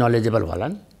अलिकति नलेजेबल होला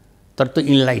नि तर त्यो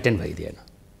इन्लाइटेन भइदिएन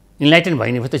इन्लाइटेन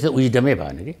भइने भयो त्यसो विजडमै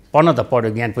भएन कि पढ्न त पढ्यो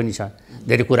ज्ञान पनि छ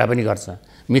धेरै कुरा पनि गर्छ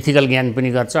मिथिकल ज्ञान पनि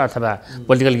गर्छ अथवा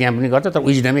पोलिटिकल ज्ञान पनि गर्छ तर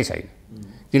विजडमै छैन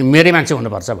किन मेरै मान्छे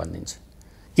हुनुपर्छ भनिदिन्छ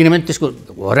किनभने त्यसको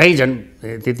होराइजन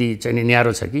त्यति चाहिँ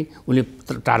न्यारो छ कि उसले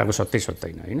टाढाको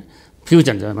सोध्दैन होइन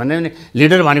फ्युचर भन्दा पनि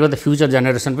लिडर भनेको त फ्युचर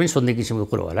जेनेरेसन पनि सोध्ने किसिमको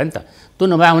कुरो होला नि त त्यो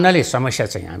नभए हुनाले समस्या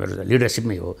चाहिँ हाम्रो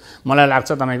लिडरसिपमै हो मलाई लाग्छ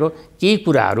तपाईँको केही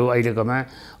कुराहरू अहिलेकोमा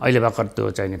अहिले भर्खर त्यो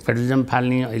चाहिने फेडरलिजम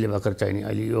फाल्ने अहिले भर्खर चाहिने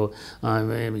अहिले यो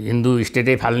हिन्दू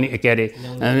स्टेटै फाल्ने के अरे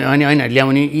अनि होइन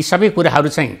ल्याउने यी सबै कुराहरू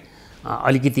चाहिँ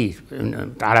अलिकति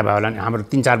टाढा भयो होला हाम्रो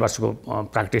 3-4 वर्षको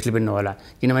प्र्याक्टिसले पनि नहोला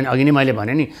किनभने अघि नै मैले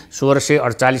भने नि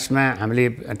 1648 मा हामीले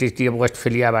ट्रिटी अफ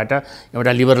वेस्टफेलियाबाट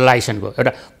एउटा लिबरलाइजेसनको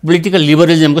एउटा पोलिटिकल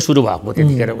लिबरलिजमको सुरु भएको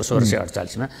त्यतिखेर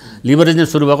 1648 मा लिबरलिजम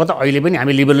सुरु भएको त अहिले पनि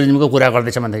हामी लिबरलिजमको कुरा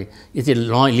गर्दैछ भन्दाखेरि यो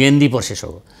चाहिँ लेन्दी प्रोसेस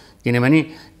हो किनभने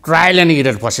ट्रायल एन्ड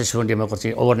इरर प्रोसेस हो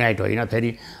डेमोक्रेसी ओभरनाइट होइन फेरि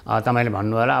तपाईँले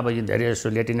भन्नु होला अब यो धेरै जस्तो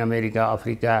ल्याटिन अमेरिका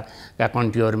अफ्रिकाका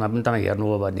कन्ट्रीहरूमा पनि तपाईँ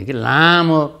हेर्नुभयो भनेदेखि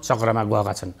लामो चक्रमा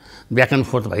गएका छन् ब्याक एन्ड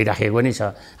फोर्थ भइराखेको पनि छ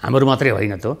हाम्रो मात्रै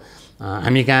होइन त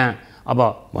हामी कहाँ अब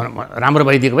राम्रो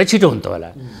भइदिएको भए छिटो हुन्थ्यो होला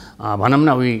भनौँ न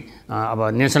अब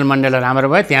नेल्सन मण्डेला राम्रो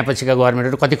भयो त्यहाँ पछिका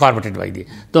गभर्मेन्टहरू कति कर्पोरेट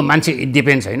भइदिए त्यो मान्छे इट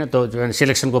डिपेन्ड्स होइन त्यो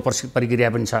सेलेक्सनको प्रक्रिया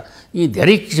पनि छ यी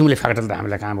धेरै किसिमले फ्याक्टरले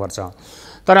हामीलाई काम गर्छ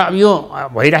तर अब यो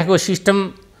भइरहेको सिस्टम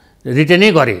रिटेनै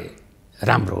गरे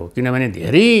राम्रो हो किनभने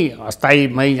धेरै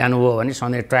अस्थायीमै जानुभयो भने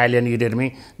सधैँ ट्रायल एन्ड इररमै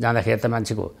जाँदाखेरि त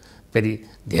मान्छेको फेरि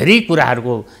धेरै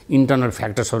कुराहरूको इन्टर्नल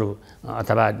फ्याक्टर्सहरू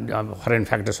अथवा फरेन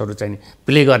फ्याक्टर्सहरू चाहिँ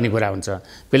प्ले गर्ने कुरा हुन्छ।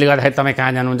 प्ले गर्दाखेरि तपाईँ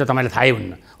कहाँ जानुहुन्छ तपाईँलाई थाहै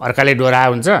हुन्न, अर्काले डोराए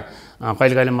हुन्छ।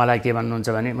 कहिले कहिले मलाई के भन्नुहुन्छ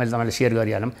भने मैले तपाईँलाई share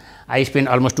गरिहालौँ, I spend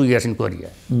almost 2 years in Korea.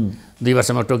 2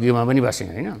 वर्षमा टोकियोमा पनि बसेँ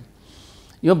होइन।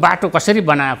 यो बाटो कसरी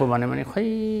बनाएको भने खै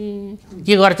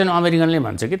के गर्छन् अमेरिकनले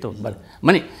भन्छ कि त्यो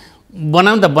भने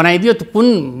बनाउनु त बनाइदियो, कुन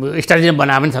स्ट्राटेजी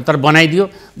बनायो भने तर बनाइदियो,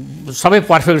 सबै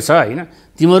पर्फेक्ट छ होइन,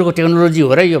 तिमीहरूको टेक्नोलोजी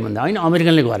हो र यो भन्दा होइन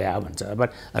अमेरिकनले गरे हो भन्छ। बट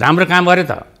राम्रो काम गरे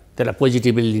त त्यसलाई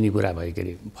पोजिटिभली लिने कुरा भयो के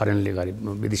अरे, फरेनले गरे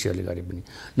विदेशीहरूले गरे पनि।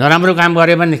 नराम्रो काम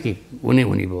गऱ्यो भनेदेखि हुने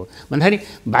भयो भन्दाखेरि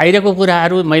बाहिरको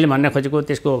कुराहरू मैले भन्न खोजेको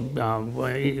त्यसको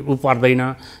ऊ पर्दैन,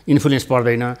 इन्फ्लुएन्स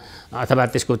पर्दैन अथवा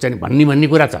त्यसको चाहिँ भन्ने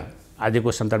कुरा छ।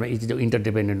 आजको सन्दर्भमा इट इज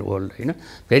इन्टरडिपेन्डेन्ट वर्ल्ड होइन।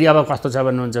 फेरि अब कस्तो छ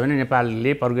भन्नुहुन्छ भने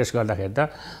नेपालले प्रोग्रेस गर्दाखेरि त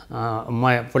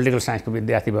म पोलिटिकल साइन्सको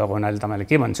विद्यार्थी भएको हुनाले तपाईँलाई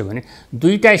के भन्छु भने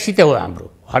दुईटासित हो हाम्रो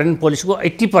फरेन पोलिसीको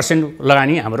 80%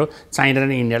 लगानी हाम्रो चाइना र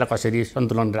इन्डियालाई कसरी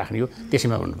सन्तुलन राख्ने हो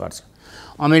त्यसैमा हुनुपर्छ।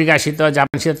 अमेरिकासित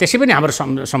जापानसित त्यसै पनि हाम्रो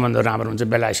सम्बन्धहरू राम्रो हुन्छ,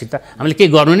 बेलायतसित हामीले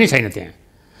केही गर्नु नै छैन। त्यहाँ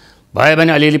भयो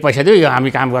भने अलिअलि पैसा दियो, यो हामी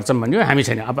काम गर्छौँ भन्यो, हामी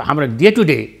छैन। अब हाम्रो डे टु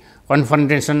डे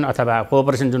कन्फ्रन्टेसन अथवा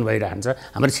कोअपरेसन जुन भइरहन्छ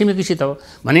हाम्रो छिमेकीसित हो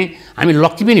भने हामी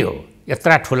लक्की पनि हो।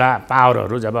 यत्रा ठुला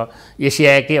पावरहरू जब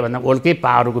एसियाकै भन्दा वर्ल्डकै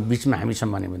पावरको बिचमा हामी छौँ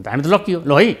भने त हामी त लक्की हो।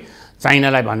 ल है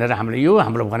चाइनालाई भनेर हामीले यो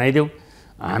हाम्रो बनाइदेऊ,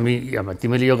 हामी अब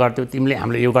तिमीले यो गर्थ्यौ, तिमीले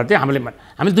हामीले यो गर्थ्यौ,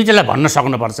 हामीले दुईजनालाई भन्न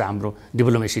सक्नुपर्छ। हाम्रो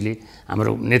डिप्लोमेसीले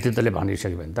हाम्रो नेतृत्वले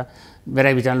भनिसक्यो भने त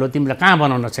बेराई बिचार लो तिमीलाई कहाँ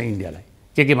बनाउन छ इन्डियालाई,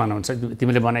 के बनाउनु छ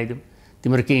तिमीले बनाइदेऊ,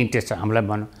 तिम्रो के इन्ट्रेस्ट छ हामीलाई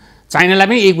भन। चाइनालाई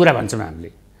पनि यही कुरा भन्छौँ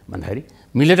हामीले भन्दाखेरि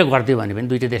मिलेर गरिदियो भने पनि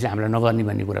दुईटै देशले हामीलाई नगर्ने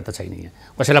भन्ने कुरा त छैन।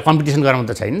 यहाँ कसैलाई कम्पिटिसन गराउनु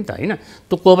त छैन नि त होइन।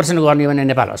 त्यो कोअपरेसन गर्ने भने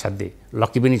नेपाल असाध्यै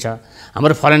लक्की पनि छ।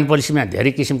 हाम्रो फरेन पोलिसीमा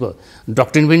धेरै किसिमको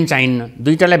डक्ट्रिन पनि चाहिन्न।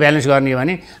 दुईटालाई ब्यालेन्स गर्ने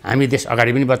भने हामी देश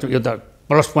अगाडि पनि बढ्छौँ। यो त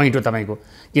प्लस पोइन्ट हो तपाईँको,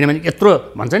 किनभने यत्रो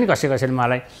भन्छ नि कसैले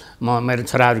मलाई मेरो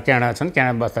छोराहरू क्यानाडा छन्,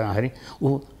 क्यानाडा बस्दाखेरि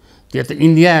त्यो त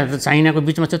इन्डिया र चाइनाको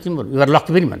बिचमा छ, तिम्रो युआर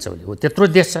लक्की पनि भन्छ उसले। हो त्यत्रो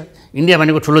देश छ, इन्डिया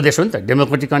भनेको ठुलो देश हो नि त,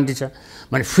 डेमोक्रेटिक कन्ट्री छ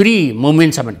भने फ्री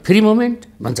मुभमेन्ट छ भने फ्री मुभमेन्ट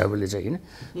भन्छ उसले चाहिँ होइन।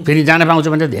 फेरि जान पाउँछ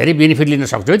भने त धेरै बेनिफिट लिन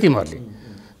सक्छौ है, तिमीहरूले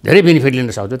धेरै बेनिफिट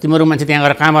लिन सक्छौ। तिम्रो मान्छे त्यहाँ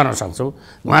गएर काम गर्न सक्छौ,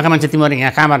 उहाँका मान्छे तिमीहरू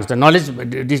यहाँ काम गर्न सक्छ, नलेज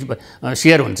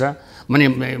सेयर हुन्छ भने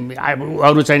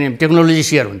अरू चाहिँ टेक्नोलोजी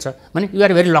सेयर हुन्छ भने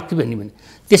युआर भेरी लक्की भन्ने भने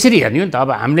त्यसरी हेर्ने हो नि त।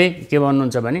 अब हामीले के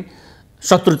भन्नुहुन्छ भने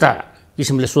शत्रुता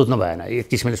किसिमले सोध्नु भएन,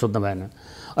 एक किसिमले सोध्नु भएन।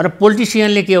 र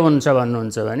पोलिटिसियनले के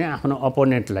भन्नुहुन्छ भने आफ्नो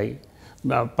अपोनेन्टलाई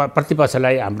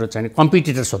प्रतिपक्षलाई हाम्रो चाहिँ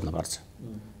कम्पिटिटर सोध्नुपर्छ,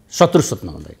 शत्रु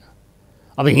सोध्नु हुँदैन।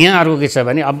 अब यहाँ अर्को के छ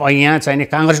भने अब यहाँ चाहिँ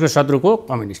काङ्ग्रेसको शत्रुको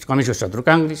कम्युनिस्ट, कम्युनिस्टको शत्रु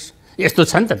काङ्ग्रेस, यस्तो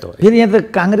छ नि त। त्यो फेरि यहाँ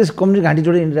त काङ्ग्रेस कम्युनिस्ट घाँटी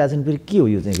जोडेर हिँडिरहेको छ। फेरि के हो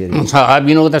यो चाहिँ फेरि छ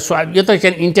विनोद यो त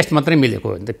चाहिँ इन्ट्रेस्ट मात्रै मिलेको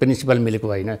हो नि त, प्रिन्सिपल मिलेको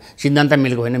होइन, सिद्धान्त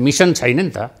मिलेको होइन, मिसन छैन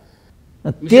नि त।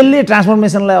 त्यसले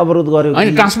ट्रान्सफर्मेसनलाई अवरोध गर्यो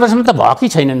होइन। ट्रान्सफर्मेसन त भएकै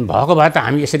छैन नि, भएको भए त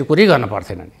हामी यसरी कुरै गर्न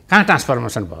पर्थेन नि। कहाँ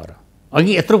ट्रान्सफर्मेसन भयो र?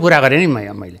 अघि यत्रो कुरा गरेँ नि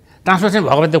मैले, ट्रान्सफर्मेसन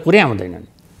भएको भए त कुरै आउँदैन नि।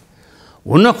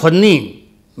 हुन खोज्ने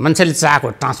मान्छेले चाहेको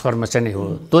ट्रान्सफर्मेसनै हो।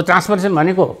 त्यो ट्रान्सफर्मेसन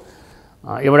भनेको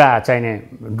एउटा चाहिने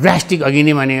ड्रास्टिक अघि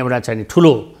नै भने एउटा चाहिने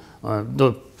ठुलो त्यो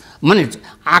माने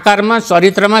आकारमा,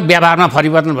 चरित्रमा, व्यवहारमा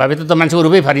परिवर्तन भयो त मान्छेको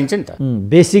रूपै फरिन्छ नि त।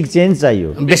 बेसिक चेन्ज चाहियो,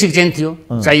 बेसिक चेन्ज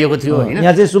चाहिएको थियो होइन।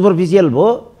 यहाँ चाहिँ सुपरफिसियल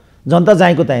भयो, जनता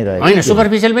जाहीँको त्यहीँ रह्यो होइन।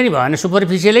 सुपरफिसियल पनि भएन,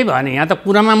 सुपरफिसियलै भएन, यहाँ त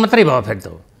कुरामा मात्रै भयो फेरि त।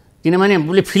 किनभने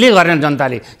उसले फिलै गरेन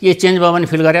जनताले, के चेन्ज भयो भने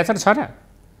फिल गरेको छ र?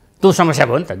 त्यो समस्या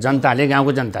भयो नि त। जनताले,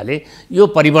 गाउँको जनताले यो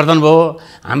परिवर्तन भयो,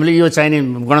 हामीले यो चाहिने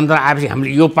गणतन्त्र आएपछि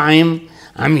हामीले यो पायौँ,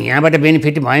 हामी यहाँबाट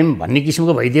बेनिफिट भयौँ भन्ने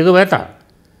किसिमको भइदिएको भए त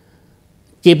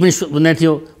केही पनि हुँदैन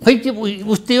थियो। खै के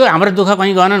उस्तै हो, हाम्रो दुःख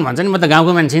कहीँ गर्नन् भन्छ नि, म त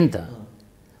गाउँको मान्छे नि त।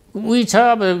 उही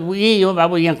छ अब यही हो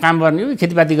बाबु, यहाँ काम गर्ने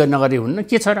खेतीपाती गर्न नगरे हुन्न,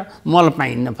 के छ र मल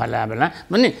पाइन्न फला बेला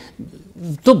भन्ने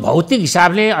त्यो भौतिक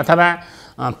हिसाबले अथवा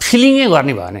फिलिङै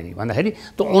गर्ने भएन नि भन्दाखेरि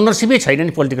त्यो ओनरसिपै छैन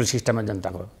नि पोलिटिकल सिस्टममा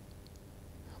जनताको।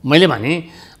 मैले भने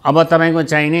अब तपाईँको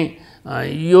चाहिने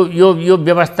यो यो यो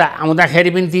व्यवस्था आउँदाखेरि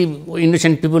पनि ती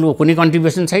इन्डिजिनस पिपलको कुनै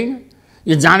कन्ट्रिब्युसन छैन,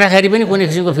 यो जाँदाखेरि पनि कुनै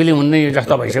किसिमको फिलिङ हुँदैन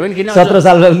जस्तो भइसक्यो नि। किन 17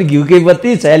 सालमा पनि घिउकै बत्ती,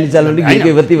 46 सालमा पनि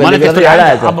घिउकै बत्ती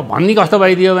अब भन्ने कस्तो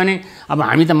भइदियो भने अब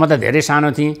हामी त म त धेरै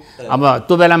सानो थिएँ, अब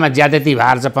त्यो बेलामा ज्यादती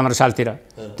भार छ 15 सालतिर,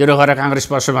 तेरो गएर काङ्ग्रेस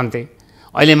पसोस् भन्थे,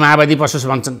 अहिले माओवादी पसोस्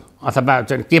भन्छन् अथवा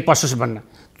के पसोस् भन्न।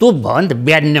 त्यो भयो नि त,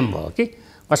 ब्याड नेम भयो कि,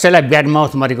 कसैलाई ब्याड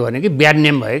माउथ मरेको भने कि ब्याड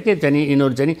नेम भयो कि त्यहाँदेखि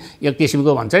यिनीहरू चाहिँ एक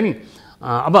किसिमको भन्छ नि।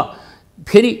 अब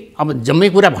फेरि अब जम्मै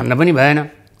कुरा भन्न पनि भएन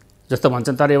जस्तो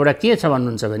भन्छन्। तर एउटा के छ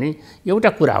भन्नुहुन्छ भने एउटा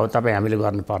कुरा हो तपाईँ हामीले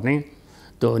गर्नुपर्ने,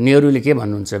 त्यो नेहरूले के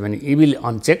भन्नुहुन्छ भने evil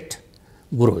unchecked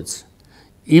grows,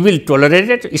 evil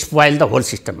tolerated spoil the whole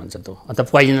system भन्छ त्यो, अथवा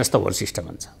पोइजनस द होल सिस्टम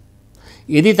भन्छ।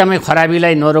 यदि तपाईँ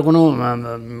खराबीलाई नरोक्नु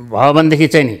भयो भनेदेखि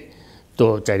चाहिँ नि त्यो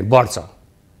चाहिँ बढ्छ।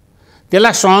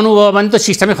 त्यसलाई सहनु भयो भने त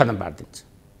सिस्टमै खतम पारिदिन्छ।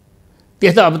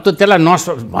 त्यस त अब त्यसलाई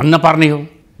भन्न पर्ने हो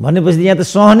भनेपछि यहाँ त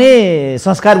सहने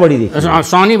संस्कार बढी देखियो।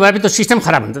 सहने भएपछि त सिस्टम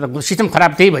खराब हुन्छ त। सिस्टम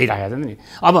खराब त्यही भइरहेको छ नि।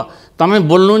 अब तपाईँ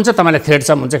बोल्नुहुन्छ, तपाईँलाई थ्रेट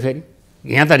छ हुन्छ। फेरि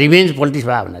यहाँ त रिभेन्ज पोलिटिक्स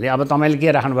भयो भन्नाले अब तपाईँले के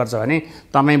राख्नुपर्छ भने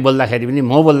तपाईँ बोल्दाखेरि पनि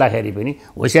म बोल्दाखेरि पनि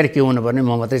होसियार के हुनुपर्ने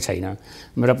म मात्रै छैन,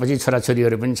 मेरो पछि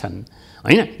छोराछोरीहरू पनि छन्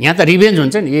होइन। यहाँ त रिभेन्ज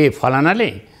हुन्छ नि। ए फलानाले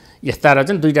यस्ता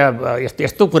रहेछन्, दुईवटा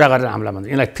यस्तो कुरा गरेर हामीलाई भन्छ,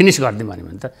 यसलाई फिनिस गरिदिउँ भन्यो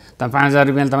भने त 5,000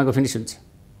 रुपियाँले तपाईँको फिनिस हुन्छ।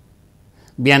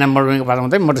 बिहान मोटरसाइकल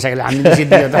पाउँदै मोटरसाइकल हामी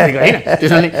सिद्धियो तपाईँको होइन।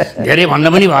 त्यसमाले धेरै भन्न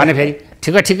पनि भएन। फेरि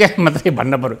ठिकै मात्रै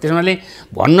भन्न पऱ्यो। त्यसमाले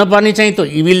भन्नुपर्ने चाहिँ त्यो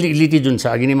इबिलिटी जुन छ,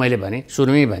 अघि नै मैले भने,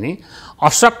 सुरुमै भने,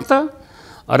 अशक्त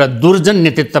र दुर्जन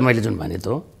नेतृत्व मैले जुन भने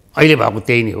त्यो अहिले भएको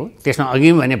त्यही नै हो। त्यसमा अघि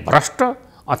भने भ्रष्ट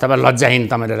अथवा लज्जाहीन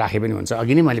तपाईँले राखे पनि हुन्छ।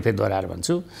 अघि नै मैले फेरि दोहोऱ्याएर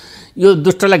भन्छु, यो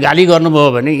दुष्टलाई गाली गर्नुभयो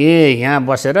भने यहाँ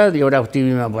बसेर एउटा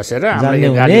टिभीमा बसेर हामीले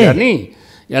गाली गर्ने,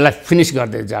 यसलाई फिनिस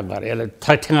गर्दै गएर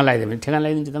यसलाई ठेगा लगाइदियो भने ठेगा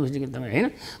लगाइदिन्छ तपाईँ होइन।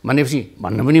 भनेपछि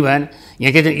भन्नु पनि भएन।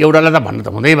 यहाँ के एउटालाई त भन्नु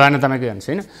त हुँदै भएन तपाईँको हेर्नुहोस्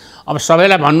होइन। अब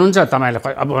सबैलाई भन्नुहुन्छ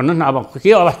तपाईँलाई। अब भन्नुहोस् न, अब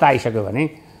के अवस्था आइसक्यो भने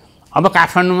अब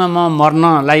काठमाडौँमा म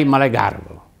मर्नलाई मलाई गाह्रो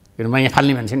भयो, किन म यहाँ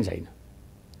फाल्ने मान्छे नि छैन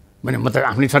भने म त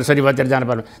आफ्नै छोराछोरी भएर जानु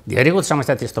पर्यो। धेरैको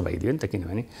समस्या त्यस्तो भइदियो नि त।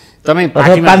 किनभने तपाईँ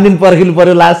 5 दिन पर्खिनु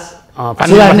पर्यो, लास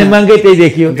त्यही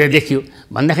देखियो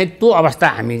भन्दाखेरि त्यो अवस्था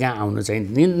हामी कहाँ आउनु चाहिँ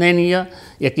निन्दनीय,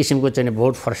 एक किसिमको चाहिँ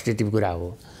बहुत फ्रस्ट्रेटिभ कुरा हो।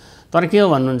 तर के हो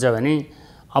भन्नुहुन्छ भने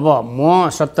अब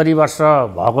म 70 वर्ष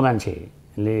भएको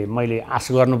मान्छेले मैले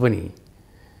आश गर्नु पनि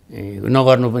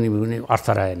नगर्नु पनि अर्थ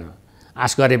रहेन।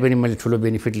 आश गरे पनि मैले ठुलो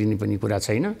बेनिफिट लिने पनि कुरा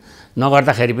छैन,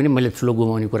 नगर्दाखेरि पनि मैले ठुलो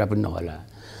गुमाउने कुरा पनि नहोला।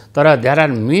 तर there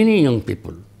are many young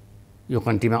people यो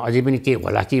कन्ट्रीमा अझै पनि के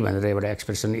होला कि भनेर एउटा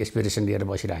एस्पिरेसन लिएर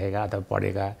बसिराखेका अथवा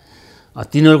पढेका,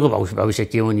 तिनीहरूको भविष्य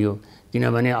के हुने हो।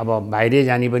 किनभने अब बाहिरै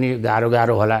जाने पनि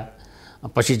गाह्रो होला,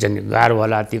 पछि जाने गाह्रो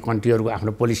होला। ती कन्ट्रीहरूको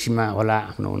आफ्नो पोलिसीमा होला,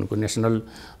 आफ्नो उनको नेसनल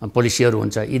पोलिसीहरू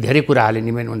हुन्छ। यी धेरै कुराहरूले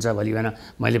निमेन हुन्छ। भोलि बिहान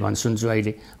मैले सुन्छु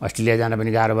अहिले अस्ट्रेलिया जान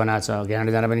पनि गाह्रो बनाएको छ,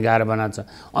 क्यानाडा जान पनि गाह्रो बनाएको छ।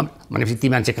 भनेपछि ती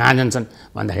मान्छे कहाँ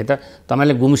जान्छन् भन्दाखेरि त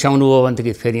तपाईँले गुम्स्याउनु हो भने त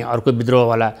कि फेरि अर्को विद्रोह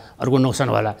होला, अर्को नोक्सान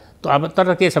होला। त अब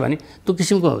तर के छ भने त्यो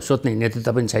किसिमको सोच्ने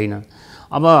नेतृत्व पनि छैन।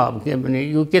 अब के भने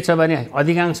यो के छ भने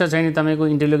अधिकांश चाहिँ तपाईँको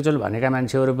इन्टेलेक्चुअल भनेका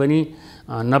मान्छेहरू पनि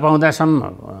नपाउँदासम्म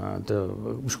त्यो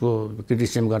उसको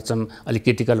क्रिटिसिजम गर्छन्, अलिक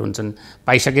क्रिटिकल हुन्छन्।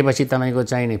 पाइसकेपछि तपाईँको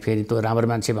चाहिने फेरि त्यो राम्रो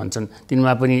मान्छे भन्छन्,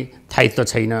 तिनीमा पनि स्थायित्व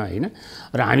छैन होइन।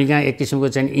 र हामी कहाँ एक किसिमको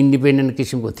चाहिँ इन्डिपेन्डेन्ट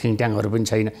किसिमको थिङ्क ट्याङ्कहरू पनि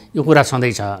छैन। यो कुरा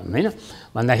छँदैछ होइन।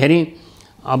 भन्दाखेरि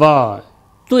अब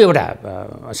त्यो एउटा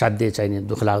असाध्यै चाहिने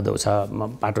दुःखलाग्दो छ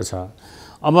बाटो छ।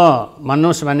 अब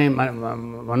भन्नुहोस् भने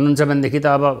भन्नुहुन्छ भनेदेखि त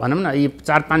अब भनौँ न यी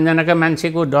 4-5 जनाका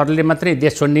मान्छेको डरले मात्रै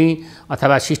देश छोड्ने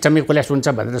अथवा सिस्टमै कोल्याप्स हुन्छ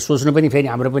भनेर सोच्नु पनि फेरि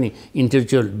हाम्रो पनि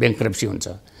इन्टेलेक्चुअल ब्याङ्क्रप्सी हुन्छ।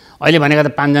 अहिले भनेको त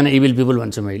 5 जना इभिल पिपुल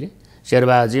भन्छु मैले,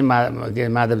 शेरबहादुरजी,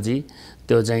 माधवजी,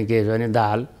 त्यो चाहिँ के भने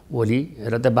दाहाल, ओली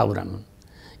र त बाबुराम।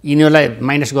 यिनीहरूलाई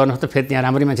माइनस गर्नुहोस् त फेरि त्यहाँ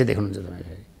राम्रै मान्छे देख्नुहुन्छ तपाईँ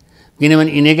फेरि। किनभने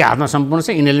यिनीकै हातमा सम्पूर्ण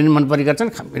छ, यिनीहरूले नि मन परी गर्छन्,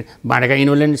 बाँडेका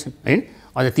यिनीहरूले नि छन् होइन।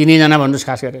 अझ 3 जना भन्नुहोस्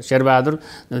खास गरेर शेरबहादुर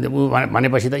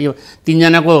भनेपछि त यो 3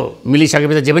 जनाको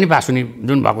मिलिसकेपछि जे पनि पास हुने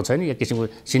जुन भएको छ नि एक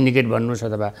किसिमको सिन्डिकेट भन्नुहोस्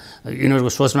अथवा यिनीहरूको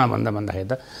सोचमा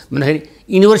भन्दाखेरि त भन्दाखेरि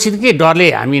युनिभर्सिटीकै डरले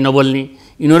हामी नबोल्ने,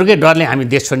 यिनीहरूकै डरले हामी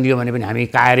देश छोडियो भने पनि हामी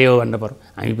कायरे हो भन्नु पर्यो।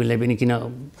 हामी पनि किन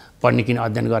पढ्ने, किन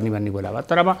अध्ययन गर्ने भन्ने कुरा भयो।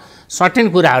 तर अब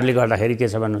सर्टेन कुराहरूले गर्दाखेरि के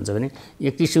छ भन्नुहुन्छ भने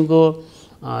एक किसिमको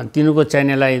तिनीहरूको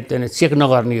च्यानललाई चेक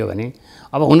नगर्ने हो भने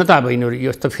अब हुन त अब यिनीहरू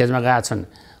यस्तो फेजमा गएका छन्।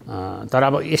 तर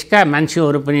अब यसका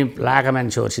मान्छेहरू पनि लागेका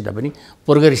मान्छेहरूसित पनि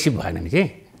प्रोग्रेसिभ भएन नि के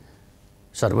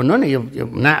सर भन्नु न। यो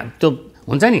त्यो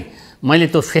हुन्छ नि, मैले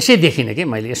त्यो फेसै देखिनँ कि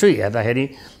मैले यसो हेर्दाखेरि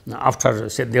आफ्टर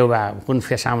देउबा कुन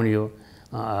फेस आउने हो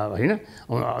होइन।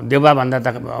 देउबाभन्दा त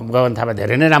गगन थापा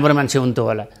धेरै नै राम्रो मान्छे हुन्थ्यो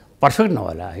होला, पर्फेक्ट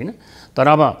नहोला होइन। तर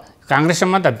अब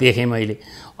काङ्ग्रेसमा त देखेँ मैले।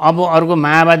 अब अर्को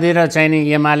माओवादी र चाहिने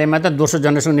एमालेमा त दोस्रो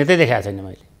जेनेरेसन नेतै देखाएको छैन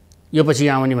मैले। यो पछि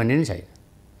आउने भन्ने नि छैन,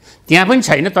 त्यहाँ पनि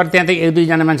छैन। तर त्यहाँ त 1-2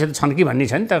 जना मान्छे त छन् कि भन्ने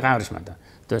छ नि त काङ्ग्रेसमा त।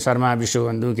 त्यो शर्मा,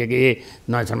 विश्वबन्धु के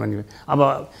नछन् भन्ने। अब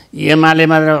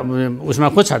एमालेमा र उसमा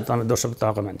को छ त दोस्रो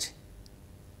तहको मान्छे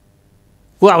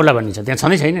को आउला भन्ने छ, त्यहाँ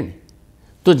छँदै छैन नि।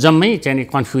 त्यो जम्मै चाहिँ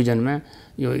कन्फ्युजनमा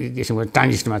यो किसिमको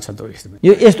ट्रान्जिसनमा छ। त्यो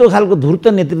यो यस्तो खालको धूर्त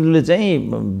नेतृत्वले चाहिँ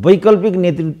वैकल्पिक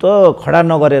नेतृत्व खडा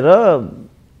नगरेर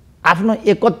आफ्नो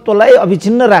एकत्वलाई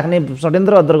अविच्छिन्न राख्ने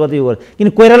षड्यन्त्र अन्तर्गत यो किन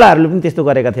कोइरालाहरूले पनि त्यस्तो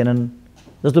गरेका थिएनन्।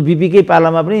 जस्तो बिपीकै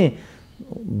पालामा पनि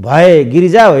भए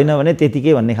गिरिजा होइन भने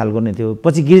त्यतिकै भन्ने खालको नै थियो।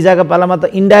 पछि गिरिजाका पालामा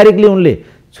त इन्डाइरेक्टली उनले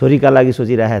छोरीका लागि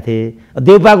सोचिरहेका थिए।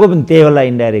 देउपाको पनि त्यही होला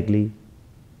इन्डाइरेक्टली।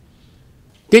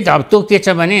 त्यही त अब त्यो के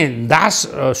छ भने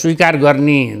दासत्व स्वीकार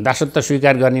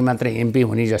गर्ने मात्रै एमपी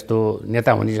हुने जस्तो,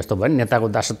 नेता हुने जस्तो भयो नि। नेताको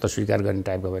दासत्व स्वीकार गर्ने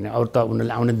टाइपको भने अरू त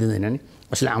उनीहरूले आउन दिँदैन नि।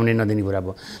 कसैले आउनै नदिने कुरा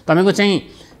भयो। तपाईँको चाहिँ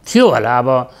थियो होला अब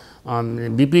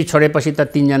बिपी छोडेपछि त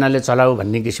 3 जनाले चलाऊ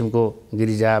भन्ने किसिमको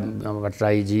गिरिजा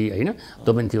भट्टराईजी होइन,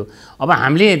 त्यो पनि थियो। अब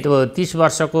हामीले त्यो 30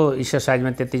 वर्षको एक्सर्साइजमा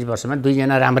 33 वर्षमा 2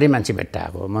 जना राम्रै मान्छे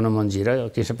भेट्टाएको, मनमोहनजी र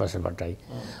केशवप्रसाद भट्टराई।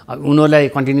 अब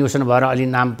उनीहरूलाई कन्टिन्युसन भएर अलि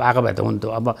नाम पाएको भए त हुन्थ्यो।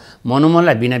 अब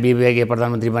मनमोहनलाई बिना विभागीय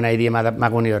प्रधानमन्त्री बनाइदिए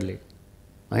माकुनेहरूले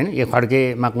होइन, यो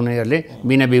खड्के माकुनेहरूले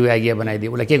बिना विभागीय बनाइदिए,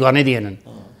 उसलाई के गर्नै दिएनन्।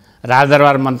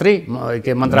 राजदरबार मन्त्री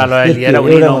के मन्त्रालय लिएर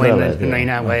उनी 9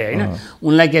 महिना भए होइन।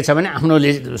 उनलाई के छ भने आफ्नो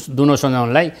दुनो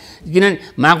सजाउनलाई,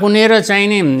 किनभने माकुने र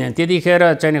चाहिने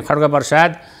त्यतिखेर चाहिने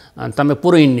खड्गप्रसाद तपाईँ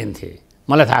पुरो इन्डियन थिए।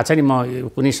 मलाई थाहा छ नि, म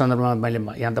कुनै सन्दर्भमा मैले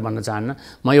यहाँ त भन्न चाहन्न,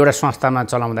 म एउटा संस्थामा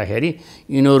चलाउँदाखेरि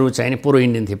यिनीहरू चाहिने पुरो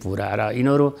इन्डियन थिए पुरा, र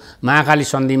यिनीहरू महाकाली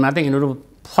सन्धिमा त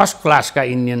यिनीहरू फर्स्ट क्लासका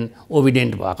इन्डियन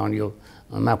ओभिडेन्ट भएको यो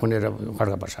माकुने र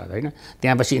खड्गप्रसाद होइन।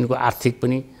 त्यहाँपछि यिनको आर्थिक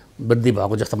पनि वृद्धि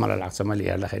भएको जस्तो मलाई लाग्छ, मैले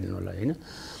हेर्दाखेरि उनीहरूलाई होइन।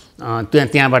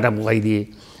 त्यहाँबाट गइदिए।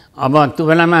 अब त्यो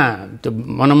बेलामा त्यो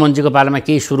मनमोहनजीको पालामा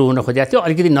केही सुरु हुन खोजेको थियो,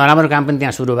 अलिकति नराम्रो काम पनि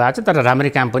त्यहाँ सुरु भएको छ, तर राम्रै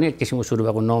काम पनि एक किसिमको सुरु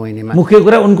भएको 9 महिनामा। मुख्य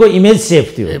कुरा उनको इमेज सेफ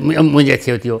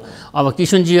थियो, थियो। अब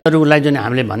किशनजीहरूलाई जुन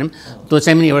हामीले भन्यौँ त्यो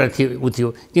चाहिँ पनि एउटा थियो,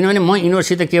 किनभने म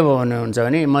यिनीहरूसित के भन्नुहुन्छ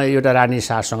भने म एउटा राजनीति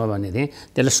शाससँग भन्ने थिएँ,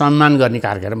 त्यसले सम्मान गर्ने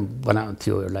कार्यक्रम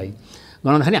थियो यसलाई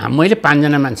गर्दाखेरि मैले 5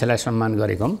 जना मान्छेलाई सम्मान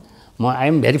गरेको हुँ। म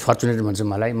आई एम भेरी फर्चुनेट भन्छु,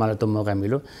 मलाई त्यो मौका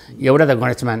मिल्यो। एउटा त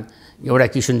गणेशमान, एउटा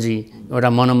किशनजी, एउटा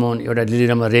मनमोहन, एउटा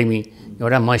दिल्लीराम रेग्मी,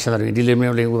 एउटा महेशचन्द्र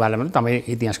दिल्लीराम रेग्मीको बारेमा त तपाईँ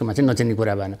इतिहासको मान्छे नचिन्ने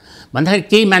कुरा भएन भन्दाखेरि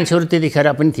केही मान्छेहरू त्यतिखेर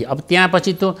पनि थिए। अब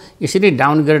त्यहाँपछि त यसरी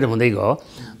डाउनग्रेड हुँदै गयो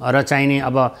र चाहिने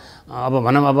अब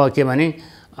भनौँ अब के भने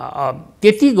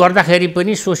त्यति गर्दाखेरि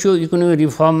पनि सोसियो इकोनोमिक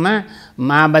रिफर्ममा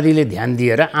माओवादीले ध्यान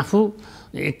दिएर आफू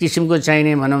एक किसिमको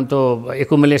चाहिने भनौँ त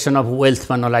एकुमुलेसन अफ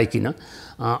वेल्थमा नलाइकन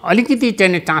अलिकति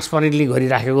चाहिने ट्रान्सपरेन्टली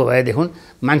गरिराखेको भएदेखि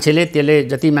मान्छेले त्यसले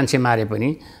जति मान्छे मारे पनि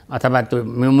अथवा त्यो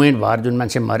मुभमेन्ट भएर जुन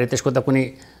मान्छे मरे त्यसको त कुनै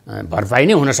भरपाई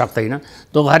नै हुन सक्दैन,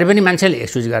 त्यो भएर पनि मान्छेले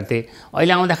एक्सक्युज गर्थे।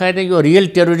 अहिले आउँदाखेरि त यो रियल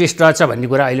टेरोरिस्ट रहेछ भन्ने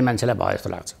कुरा अहिले मान्छेलाई भयो जस्तो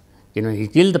लाग्छ, किनभने हि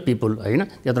किल द पिपुल होइन,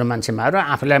 त्यत्रो मान्छे मारेर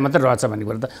आफूलाई मात्रै रहेछ भन्ने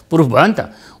कुरा त प्रुफ भयो नि त।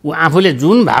 ऊ आफूले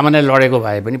जुन भावनाले लडेको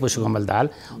भए पनि पुष्पकमल दाहाल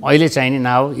अहिले चाहिने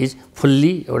नाउ इज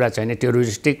फुल्ली एउटा चाहिने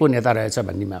टेरोरिस्टको नेता रहेछ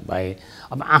भन्नेमा भए।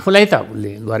 अब आफूलाई त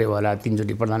उसले गर्यो होला, 3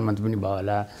 चोटि प्रधानमन्त्री पनि भयो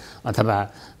होला, अथवा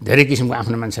धेरै किसिमको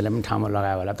आफ्नो मान्छेलाई पनि ठाउँमा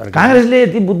लगायो होला। तर काङ्ग्रेसले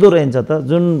यति बुद्धो रहन्छ त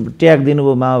जुन ट्याग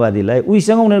दिनुभयो माओवादीलाई,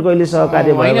 उहीसँग उनीहरूको अहिले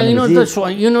सहकार्य भयो।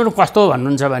 यिनीहरू कस्तो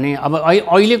भन्नुहुन्छ भने अब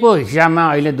अहिलेको हिसाबमा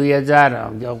अहिले 2000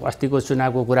 अस्तिको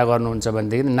चुनावको कुरा गर्नुहुन्छ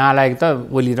भनेदेखि नालायक त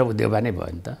ओली र उद्योगमा नै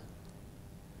भयो नि त।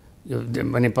 यो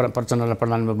भने प्रचण्डलाई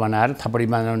प्रधानमन्त्री बनाएर थपडी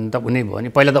बनाउनु त उनी भयो नि,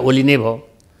 पहिला त ओली नै भयो।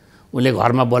 उसले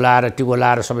घरमा बोलाएर टिको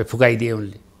लाएर सबै फुकाइदिए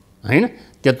उनले होइन,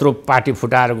 त्यत्रो पार्टी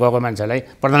फुटाएर गएको मान्छेलाई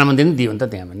प्रधानमन्त्री नै दियो नि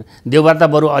त। त्यहाँ भने देउबार त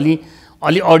बरु अलि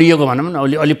अडिएको भनौँ न,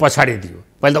 अलि पछाडि दियो,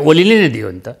 पहिला त ओलीले नै दियो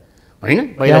नि त होइन।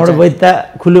 वैधता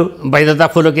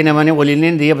खुलो, किनभने ओलीले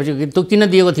नै दिएपछि त्यो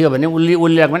किन दिएको थियो भने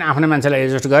उसले पनि आफ्नो मान्छेलाई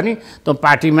एडजस्ट गर्ने, त्यो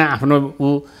पार्टीमा आफ्नो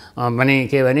भने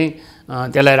के भने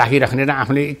त्यसलाई राखिराख्ने र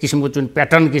आफूले एक किसिमको जुन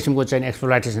प्याटर्न किसिमको चाहिँ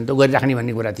एक्सप्लोइटेसन त गरिराख्ने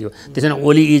भन्ने कुरा थियो। त्यसैले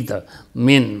Oli is the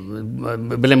main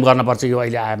blame गर्नुपर्छ यो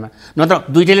अहिले आएमा, नत्र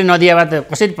दुइटैले नदिए भए त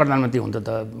कसरी प्रधानमन्त्री हुन्छ त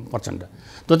प्रचण्ड।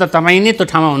 त्यो त तपाईँ नै त्यो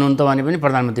ठाउँमा हुनुहुन्छ भने पनि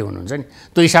प्रधानमन्त्री हुनुहुन्छ नि,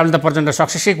 त्यो हिसाबले त प्रचण्ड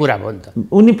सक्सेसै कुरा भयो नि त।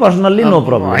 उनी पर्सनल्ली नो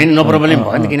प्रब्लम होइन, नो प्रब्लम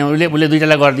भयो नि, किन उसले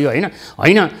दुइटालाई गरिदियो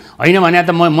होइन भने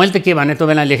त मैले त के भने त्यो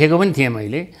बेला लेखेको पनि थिएँ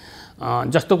मैले,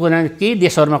 जस्तो कुरा केही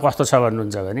देशहरूमा कस्तो छ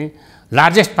भन्नुहुन्छ भने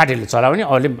लार्जेस्ट पार्टीले चलाउने,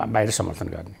 अरूले बाहिर समर्थन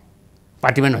गर्ने,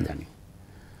 पार्टीमा नजाने,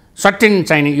 सर्टेन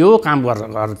चाहिने यो काम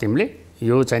गर तिमीले,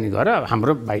 यो चाहिने गर,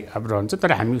 हाम्रो रहन्छ,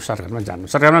 तर हामी सरकारमा जानु,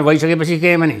 सरकारमा गइसकेपछि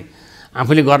के भने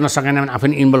आफूले गर्न सकेन भने आफू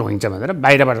इन्भल्भ हुन्छ भनेर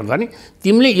बाहिरबाट गर्ने,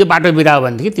 तिमीले यो बाटो बिरायो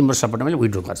भनेदेखि तिम्रो सपोर्ट मैले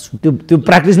विड्रो गर्छु। त्यो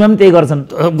प्र्याक्टिसमा पनि त्यही गर्छन्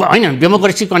होइन,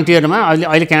 डेमोक्रेसी कन्ट्रीहरूमा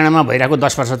अहिले क्यानाडामा भइरहेको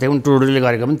 10 वर्ष थियो भने ट्रुडोले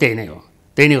गरेको पनि त्यही नै हो,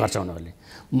 त्यही नै गर्छ उनीहरूले।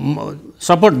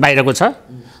 सपोर्ट बाहिरको छ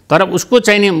तर उसको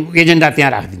चाहिने एजेन्डा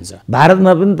त्यहाँ राखिदिन्छ।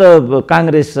 भारतमा पनि त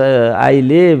काङ्ग्रेस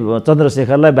आइले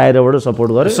चन्द्रशेखरलाई बाहिरबाट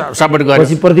सपोर्ट गर्यो,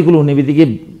 पछि प्रतिकूल हुने बित्तिकै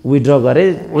विथड्र गरे,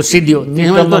 सिद्धियो।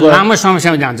 लामो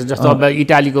समस्यामा जान्छ, जस्तो अब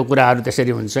इटालीको कुराहरू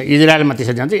त्यसरी हुन्छ, इजरायलमा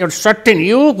त्यसरी जान्छ। एउटा सर्टेन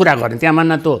यो कुरा गर्ने त्यहाँ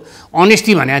मान्न त्यो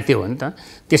अनेस्टी भने त्यो हो नि त।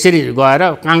 त्यसरी गएर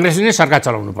काङ्ग्रेसले नै सरकार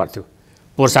चलाउनु पर्थ्यो।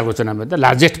 पोर्साको चुनावमा त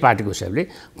लार्जेस्ट पार्टीको हिसाबले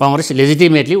काङ्ग्रेस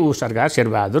लेजिटिमेटली ऊ सरकार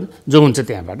शेरबहादुर जो हुन्छ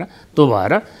त्यहाँबाट त्यो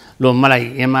भएर ल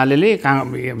मलाई एमाले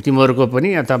तिमीहरूको पनि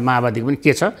अथवा माओवादीको पनि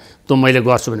के छ त्यो मैले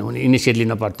गर्छु भने उनी इनिसिएट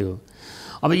लिन पर्थ्यो।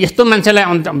 अब यस्तो मान्छेलाई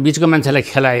बिचको मान्छेलाई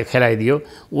खेलाइदियो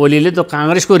ओलीले त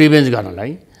काङ्ग्रेसको रिभेन्ज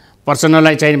गर्नलाई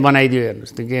प्रचण्डलाई चाहिँ बनाइदियो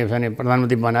हेर्नुहोस् त्यो के भने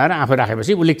प्रधानमन्त्री बनाएर आफू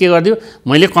राखेपछि उसले के गरिदियो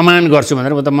मैले कमान्ड गर्छु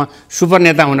भनेर ऊ त म सुपर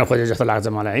नेता हुन खोजेँ जस्तो लाग्छ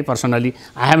मलाई है पर्सनली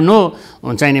आई हेभ नो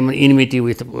चाहिने इनिमिटी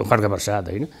विथ खड्का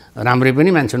प्रसाद होइन राम्रै पनि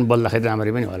मान्छे बोल्दाखेरि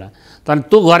राम्रै पनि होला तर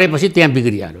त्यो गरेपछि त्यहाँ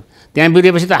बिग्रिहाल्यो त्यहाँ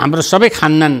बिग्रिएपछि त हाम्रो सबै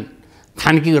खानदान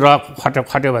खानकी र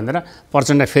खट्यो भनेर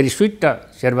प्रचण्ड फेरि स्विट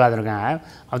शेरबहादुर कहाँ आयो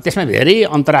अब त्यसमा धेरै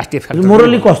अन्तर्राष्ट्रिय फ्याक्टर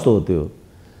मोरली कस्तो हो त्यो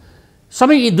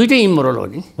सबै यी दुइटै इमोरल हो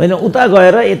नि होइन उता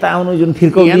गएर यता आउनु जुन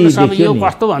फिर्काउने सब यो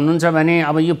कस्तो भन्नुहुन्छ भने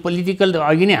अब यो पोलिटिकल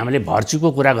अघि नै हामीले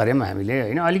भर्चुको कुरा गऱ्यौँ हामीले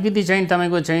होइन अलिकति चाहिँ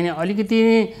तपाईँको चाहिँ अलिकति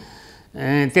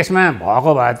त्यसमा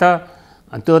भएको भए त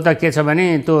त्यो त के छ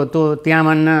भने त्यो त्यहाँ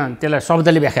मान्न त्यसलाई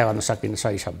शब्दले व्याख्या गर्न सकिन्न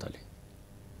सही शब्दले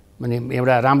भने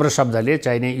एउटा राम्रो शब्दले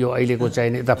चाहिने यो अहिलेको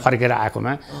चाहिने यता फर्केर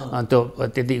आएकोमा त्यो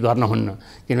त्यति गर्न हुन्न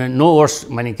किनभने नो वर्ड्स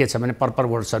भने के छ भने पर्पर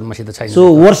वर्ड्सहरू मसित छैन सो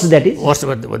वर्ड्स द्याट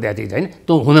इज होइन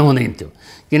त्यो हुँदैन त्यो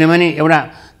किनभने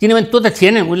त्यो त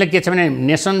थिएन उसले के छ भने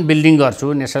नेसन बिल्डिङ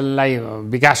गर्छु नेसनलाई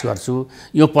विकास गर्छु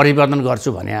यो परिवर्तन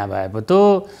गर्छु भने भए पो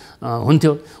त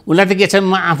हुन्थ्यो उसलाई त के छ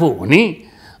म आफू हुने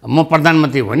म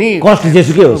प्रधानमन्त्री हुने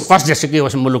कस्ट जेसुकै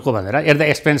होस् मुलुकको भनेर at the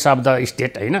expense of the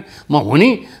state होइन म हुने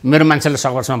मेरो मान्छेलाई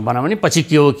सङ्घर्षमा बनाउने पछि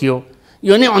के हो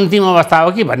यो नै अन्तिम अवस्था हो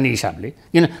कि भन्ने हिसाबले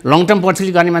किन लङ टर्म पोलिसी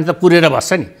गर्ने मान्छे त पुरेर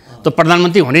बस्छ नि त्यो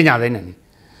प्रधानमन्त्री हुनै जाँदैन नि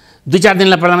 2-4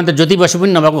 दिनलाई प्रधानमन्त्री ज्योति बसु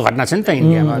पनि नभएको घटना छ नि त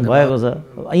इन्डियामा भएको छ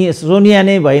यहाँ सोनिया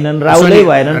नै भएनन् राहुलै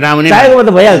भएनन् चाहेको त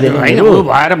भइहाल्दैन होइन ऊ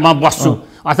भएर म बस्छु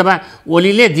अथवा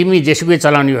ओलीले जिम्मी जेसुकै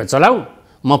चलाउने हो चलाऊ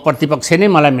म प्रतिपक्ष नै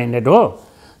मलाई म्यान्डेट हो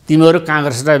तिमीहरू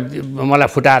काङ्ग्रेसलाई मलाई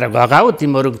फुटाएर गएका हो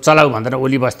तिमीहरू चलाऊ भनेर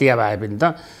ओली बस्दिया भए पनि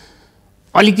त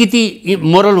अलिकति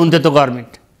मोरल हुन्थ्यो त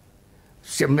गभर्मेन्ट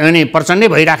अनि प्रचण्डै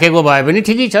भइराखेको भए पनि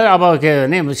ठिकै छ अब के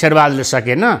भने शेरबहादुरले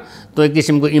सकेन त्यो एक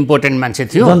किसिमको इम्पोर्टेन्ट मान्छे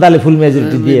थियो जनताले फुल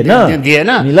मेजोरिटी दिएन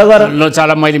ल चल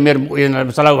मैले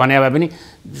मेरो चलाऊ भने भए पनि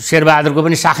शेरबहादुरको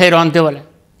पनि साखै रहन्थ्यो होला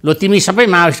ल तिमी सबै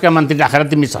माओवादीका मन्त्री राखेर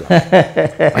तिमी चला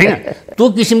होइन त्यो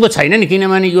किसिमको छैन नि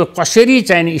किनभने यो कसरी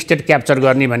चाहिने स्टेट क्याप्चर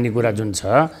गर्ने भन्ने कुरा जुन छ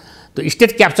त्यो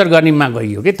स्टेट क्याप्चर गर्नेमा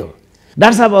गइयो कि त्यो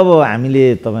डाक्टर साहब अब हामीले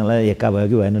तपाईँलाई एका भयो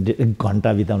कि भएन 1 घन्टा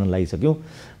बिताउन लागिसक्यौँ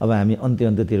अब हामी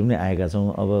अन्त्यतिर पनि आएका छौँ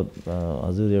अब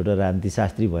हजुर एउटा राजनीति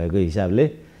शास्त्री भएको हिसाबले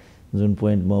जुन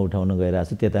पोइन्ट म उठाउन गइरहेको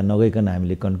छु त्यता नगइकन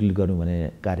हामीले कन्क्लुड गरौँ भने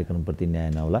कार्यक्रमप्रति न्याय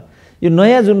नहोला यो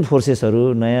नयाँ जुन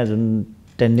फोर्सेसहरू नयाँ जुन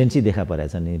टेन्डेन्सी देखा परेको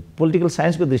छ नि पोलिटिकल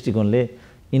साइन्सको दृष्टिकोणले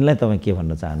यिनलाई तपाईँ के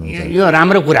भन्न चाहनुहुन्छ यो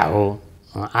राम्रो कुरा हो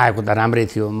आएको त राम्रै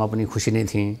थियो म पनि खुसी नै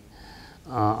थिएँ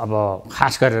अब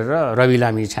खास गरेर रवि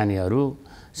लामी छानेहरू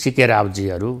सिके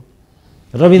रावजीहरू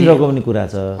रविन्द्रको पनि कुरा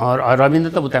छ रविन्द्र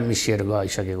त उता मिसिएर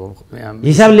गइसकेको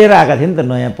हिसाब लिएर आएका थिए नि त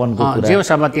नयाँपनको कुरा जे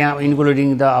सब त्यहाँ इन्क्लुडिङ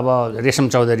द अब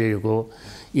रेशम चौधरीको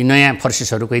यी नयाँ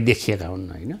फोर्सेसहरू कोही देखिएका हुन्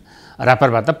होइन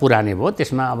रापरभा त पुरानै भयो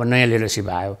त्यसमा अब नयाँ लिडरसिप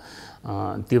आयो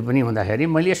त्यो पनि हुँदाखेरि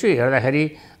मैले यसो हेर्दाखेरि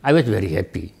आई वाज भेरी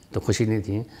ह्याप्पी त खुसी नै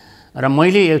थिएँ र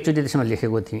मैले एकचोटि त्यसमा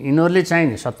लेखेको थिएँ यिनीहरूले चाहिँ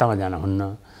नि सत्तामा जान हुन्न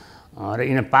र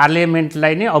यिनीहरू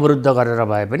पार्लियामेन्टलाई नै अवरुद्ध गरेर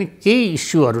भए पनि केही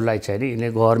इस्युहरूलाई चाहिँ नि यिनले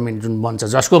गभर्मेन्ट जुन बन्छ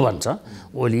जसको बन्छ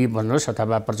ओली भन्नुहोस्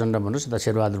अथवा प्रचण्ड भन्नुहोस् अथवा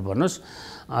शेरबहादुर भन्नुहोस्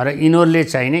र यिनीहरूले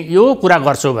चाहिँ नि यो कुरा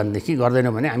गर्छौ भनेदेखि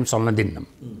गर्दैनौँ भने हामी चल्न दिन्नौँ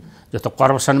जस्तो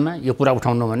करप्सनमा यो कुरा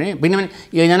उठाउनु भने किनभने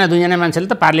 1-2जना मान्छेले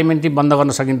त पार्लियामेन्ट्री बन्द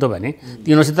गर्न सकिन्थ्यो भने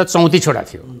तिनीहरूसित 34 छोडा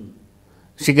थियो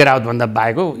सिके राउतभन्दा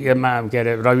बाहेकको यसमा के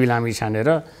अरे रवि लामी छानेर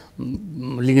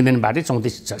लिङ्गदेनबाटै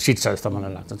 34 सिट छ जस्तो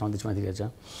मलाई लाग्छ 34 माथि छ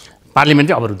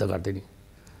पार्लियामेन्टै अवरुद्ध गरिदिने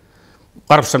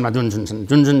करप्सनमा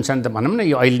जुन छन् त भनौँ न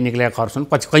यो अहिले निक्लेको करप्सन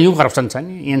पछि कैयौँ करप्सन छ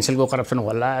नि एनसेलको करप्सन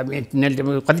होला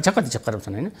कति छ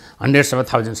करप्सन होइन हन्ड्रेड्स अफ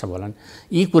थाउजन्ड्स अफ होलान्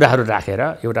यी कुराहरू राखेर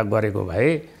एउटा गरेको भए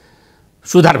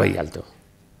सुधार भइहाल्थ्यो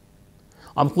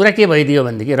अब कुरा के भइदियो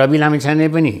भनेदेखि रवि लामिछाने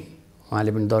पनि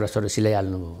उहाँले पनि दौरासौरा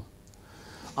सिलाइहाल्नुभयो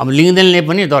अब लिङ्गदेनले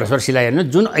पनि दौरासौरा सिलाइहाल्नु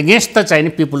जुन अगेन्स्ट त चाहिने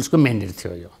पिपुल्सको म्यान्डेट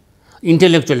थियो यो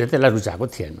इन्टेलेक्चुअलले त्यसलाई रुचाएको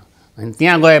थिएन अनि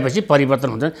त्यहाँ गएपछि परिवर्तन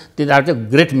हुन्छ तिनीहरू चाहिँ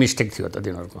ग्रेट मिस्टेक थियो त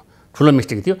तिनीहरूको ठुलो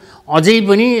मिस्टेक थियो अझै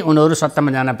पनि उनीहरू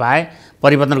सत्तामा जान पाए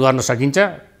परिवर्तन गर्न सकिन्छ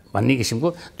भन्ने किसिमको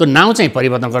त्यो नाउँ चाहिँ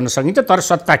परिवर्तन गर्न सकिन्छ तर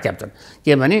सत्ता क्याप्चर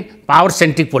के भने पावर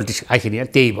सेन्ट्रिक पोलिटिक्स आखिर यहाँ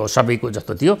त्यही भयो सबैको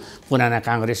जस्तो थियो पुराना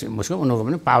काङ्ग्रेस मुस्को उनीहरूको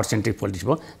पनि पावर सेन्ट्रिक पोलिटिक्स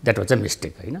भयो द्याट वाज अ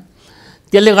मिस्टेक होइन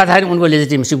त्यसले गर्दाखेरि उनको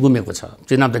लेजिटिमेसी गुमेको छ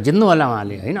चुनाव त जित्नु होला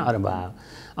उहाँले होइन अरे बा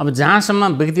अब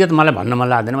जहाँसम्म व्यक्तिगत मलाई भन्न मन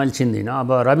लाग्दैन मैले चिन्दिनँ अब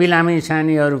रवि लामी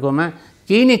छानेहरूकोमा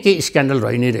केही न केही स्क्यान्डल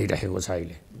रहि नै रहिरहेको छ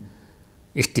अहिले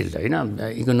स्टिल होइन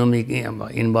इकोनोमिक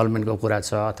इन्भल्भमेन्टको कुरा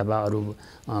छ अथवा अरू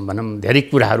भनौँ धेरै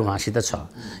कुराहरू उहाँसित छ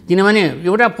किनभने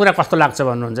एउटा कुरा कस्तो लाग्छ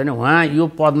भन्नुहुन्छ भने उहाँ यो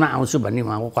पदमा आउँछु भन्ने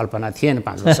उहाँको कल्पना थिएन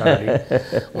 5 वर्ष अगाडि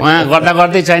उहाँ गर्दा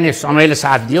गर्दै चाहिने समयले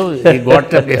साथ दियो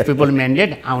गट पिपल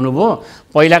म्यान्डेट आउनुभयो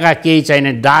पहिलाका केही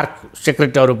चाहिने डार्क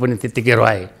सेक्रेटहरू पनि त्यत्तिकै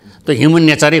रहे त्यो ह्युमन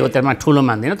नेचरै हो त्यसमा ठुलो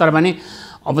मान्दिनँ तर पनि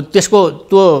अब त्यसको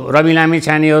त्यो रवि लामी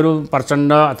छानेहरू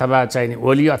प्रचण्ड अथवा चाहिने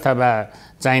ओली अथवा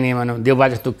चाहिने भनौँ देउबा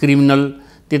जस्तो क्रिमिनल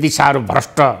त्यति साह्रो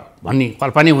भ्रष्ट भन्ने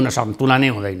कल्पनै हुन सक्ने तुलना नै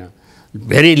हुँदैन,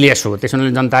 भेरी लेस हो।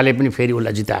 त्यसैले जनताले पनि फेरि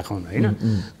उसलाई जिताएको हुन् होइन।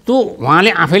 त्यो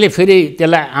उहाँले आफैले फेरि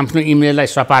त्यसलाई आफ्नो इमेजलाई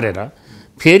सपारेर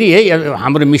फेरि है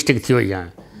हाम्रो मिस्टेक थियो, यहाँ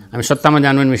हामी सत्तामा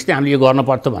जानु मिस्टेक, हामीले यो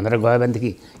गर्नुपर्थ्यो भनेर गयो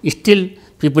भनेदेखि स्टिल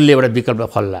पिपुलले एउटा विकल्प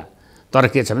खोल्ला। तर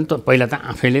के छ भने पहिला त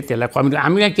आफैले त्यसलाई कमिट,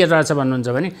 हामीलाई के रहेछ भन्नुहुन्छ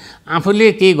भने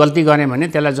आफूले केही गल्ती गऱ्यो भने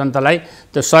त्यसलाई जनतालाई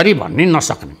त्यो सरी भन्नै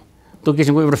नसक्ने त्यो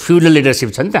किसिमको एउटा फ्युडल लिडरसिप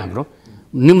छ नि त हाम्रो,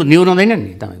 निहुराउँदैन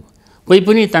नि तपाईँको। कोही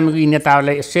पनि तपाईँको यी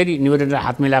नेताहरूलाई यसरी निहुरेर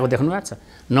हात मिलाएको देख्नु भएको छ,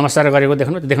 नमस्कार गरेको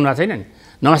देख्नु भएको छैन नि।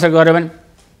 नमस्कार गऱ्यो भने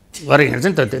गरेर हिँड्छ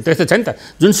नि त, त्यस्तो छ नि त,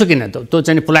 जुनसुकै न त्यो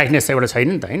चाहिँ पोलाइटनेस एउटा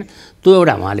छैन नि त होइन। त्यो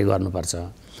एउटा उहाँले गर्नुपर्छ।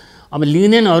 अब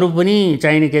लिनेनहरू पनि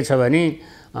चाहिने के छ भने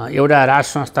एउटा राज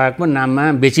संस्थाको नाममा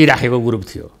बेचिराखेको ग्रुप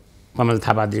थियो, कमल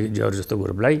थापाजीहरू जस्तो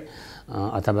ग्रुपलाई,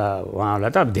 अथवा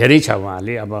उहाँहरूलाई त अब धेरै छ,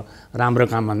 उहाँले अब राम्रो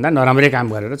काम भन्दा नराम्रै काम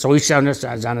गरेर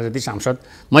 24जना जति सांसद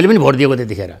मैले पनि भोट दिएको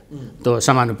त्यतिखेर त्यो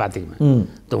समानुपातिकमा।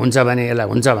 त्यो हुन्छ भने यसलाई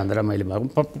हुन्छ भनेर मैले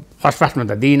फर्स्टमा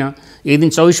त दिइनँ, एक दिन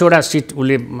 24वटा सिट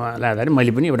उसले लाँदाखेरि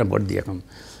मैले पनि एउटा भोट दिएको,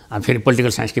 फेरि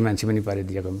पोलिटिकल साइन्सकी मान्छे पनि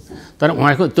परिदिएको। तर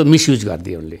उहाँको त्यो मिसयुज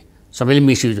गरिदियो उसले, सबैले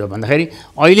मिसयुज हो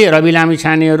भन्दाखेरि अहिले रवि लामी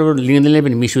छानेहरू लिँदैले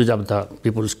पनि मिसयुज अफ द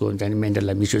पिपुल्सको चाहिँ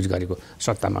मेन्टललाई मिसयुज गरेको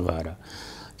सत्तामा गएर,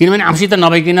 किनभने आफूसित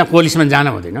नभइकन कोलिसमा जान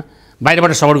हुँदैन,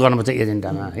 बाहिरबाट सपोर्ट गर्नुपर्छ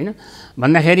एजेन्डामा होइन।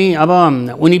 भन्दाखेरि अब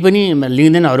उनी पनि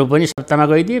लिँदैनहरू पनि सत्तामा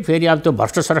गइदिए, फेरि अब त्यो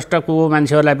भ्रष्ट स्रष्टको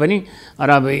मान्छेहरूलाई पनि र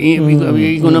अब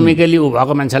इकोनोमिकली ऊ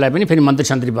भएको मान्छेलाई पनि फेरि मन्त्री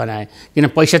सन्त्री बनाए,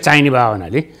 किन पैसा चाहिने भयो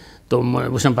हुनाले त्यो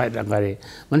उसमा पाइदा गरे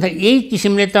भन्दाखेरि यही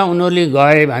किसिमले त उनीहरूले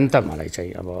गए भने त मलाई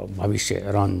चाहिँ अब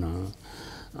भविष्य रहन्न,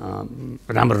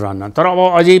 राम्रो रहन्न। तर अब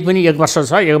अझै पनि 1 वर्ष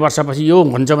छ, 1 वर्षपछि यो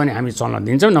हुन्छ भने हामी चल्न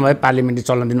दिन्छौँ, नभए पार्लियामेन्टले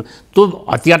चल्न दिनु, त्यो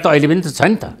हतियार त अहिले पनि त छ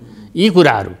नि त। यी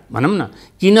कुराहरू भनौँ न,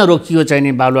 किन रोकियो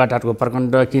चाहिने बालुवाटारको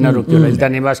प्रखण्ड, किन रोकियो ललिता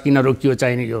निवास, किन रोकियो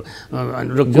चाहिने यो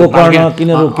रोकियो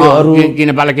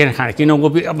किन बालकेन खाँड, किन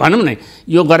गोपी भनौँ न,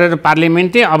 यो गरेर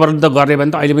पार्लियामेन्टै अवरुद्ध गर्ने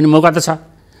भने त अहिले पनि मौका त छ,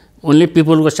 उनले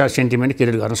पिपुलको सेन्टिमेन्ट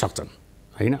क्रिएट गर्न सक्छन्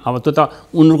होइन। अब त्यो त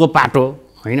उनीहरूको पाटो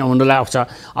होइन, उनीहरूलाई आउँछ।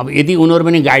 अब यदि उनीहरू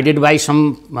पनि गाइडेड बाई सम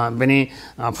पनि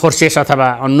फोर्सेस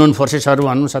अथवा अननोन फोर्सेसहरू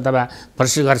भन्नुहोस् अथवा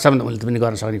फोर्सेस गर्छ भने उनले पनि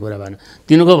गर्न सक्ने कुरा भएन,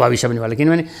 तिनीहरूको भविष्य पनि होला।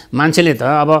 किनभने मान्छेले त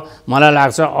अब मलाई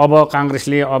लाग्छ अब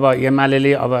काङ्ग्रेसले, अब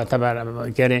एमाले अब अथवा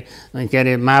के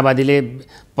अरे माओवादीले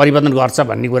परिवर्तन गर्छ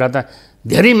भन्ने कुरा त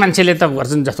धेरै मान्छेले त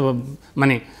गर्छन् जस्तो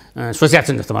माने सोचेका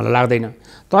छन् जस्तो मलाई लाग्दैन।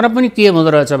 तर पनि के हुँदो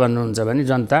रहेछ भन्नुहुन्छ भने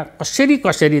जनता कसरी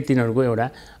तिनीहरूको एउटा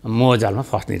मोहजालमा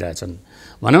फस्ने रहेछन्।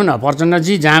 भनौँ न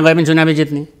प्रचण्डजी जहाँ गए पनि चुनावै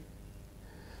जित्ने,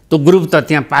 त्यो ग्रुप त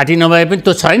त्यहाँ पार्टी नभए पनि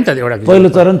त्यो छ नि त एउटा। पहिलो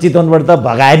चरण चितवनबाट त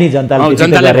भगाए नि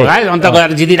जनताले भगाए, अन्त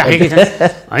गएर जितिराखेकै छ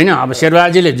होइन। अब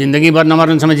शेरबहादुरजीले जिन्दगीभर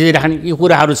नमर्नुसम्म जितिराख्ने यो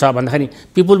कुराहरू छ भन्दाखेरि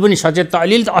पिपुल पनि सचेत त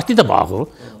अलिअलि त अस्ति त भएको,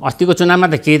 अस्तिको चुनावमा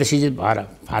त केही त सिजित भएर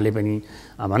फाले पनि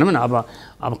भनौँ न।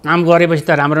 अब काम गरेपछि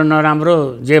त राम्रो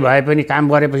नराम्रो जे भए पनि काम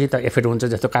गरेपछि त एफेक्ट हुन्छ।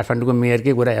 जस्तो काठमाडौँको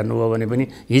मेयरकै कुरा हेर्नुभयो भने पनि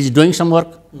he is doing some work.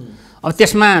 अब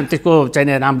त्यसमा त्यसको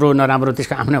चाहिने राम्रो नराम्रो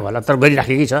त्यसको आफ्नै होला, तर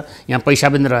गरिराखेकै छ, यहाँ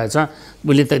पैसा पनि रहेछ,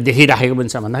 उसले त देखिराखेको पनि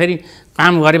छ भन्दाखेरि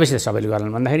काम गरेपछि त सबैले गर्ला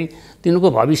भन्दाखेरि तिनीहरूको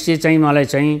भविष्य चाहिँ मलाई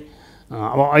चाहिँ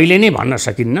अब अहिले नै भन्न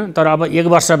सकिन्न। तर अब 1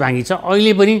 वर्ष बाँकी छ,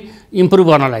 अहिले पनि इम्प्रुभ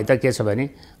गर्नलाई त के छ भने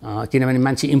किनभने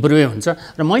मान्छे इम्प्रुभै हुन्छ।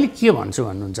 र मैले के भन्छु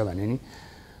भन्नुहुन्छ भने नि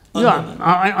यो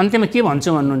अन्त्यमा के भन्छु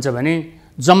भन्नुहुन्छ भने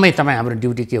जम्मै तपाईँ हाम्रो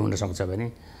ड्युटी के हुनसक्छ भने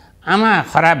आमा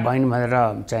खराब भइन् भनेर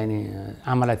चाहिने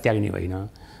आमालाई त्याग्ने होइन,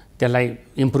 त्यसलाई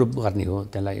इम्प्रुभ गर्ने हो,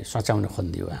 त्यसलाई सचाउन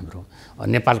खोज्ने हो। हाम्रो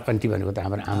नेपाल कन्ट्री भनेको त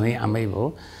हाम्रो आमै भयो।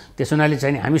 त्यसो हुनाले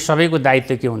चाहिँ हामी सबैको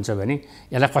दायित्व के हुन्छ भने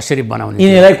यसलाई कसरी बनाउने,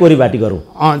 यिनीलाई कोरिबाटी गरौँ,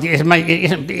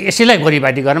 यसैलाई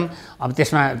कोरिबाटी गरौँ। अब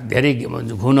त्यसमा धेरै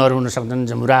घुनहरू हुन सक्छन्,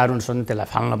 जमुराहरू हुन सक्छन्, त्यसलाई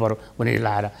फाल्न पर्यो कुनै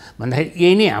लाएर भन्दाखेरि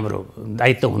यही नै हाम्रो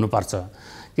दायित्व हुनुपर्छ।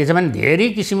 के छ भने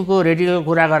धेरै किसिमको रेडिकल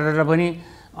कुरा गरेर पनि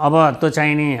अब त्यो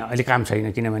चाहिने अहिले काम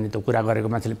छैन, किनभने त्यो कुरा गरेको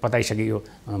मान्छेले पताइसक्यो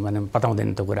भने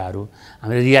पताउँदैन त्यो कुराहरू।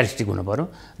 हामीले रियलिस्टिक हुनु पऱ्यो।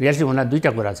 रियलिस्टिक हुन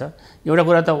 2टा कुरा छ। एउटा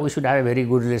कुरा त we should have A very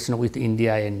good relation with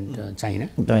India and China,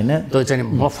 त्यो चाहिँ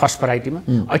म फर्स्ट प्रायोरिटीमा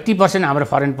 80% हाम्रो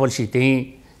फरेन पोलिसी त्यही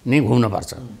नै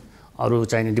घुम्नुपर्छ। अरू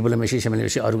चाहिने डिप्लोमेसी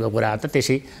सेमेसी अरूको कुरा त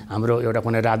त्यसै हाम्रो एउटा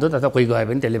कुनै राजदूत अथवा कोही गए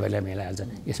पनि त्यसले भइले मिलाइहाल्छ,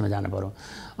 यसमा जानु पऱ्यो।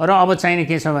 र अब चाहिने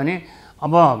के छ भने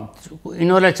अब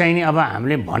यिनीहरूलाई चाहिने अब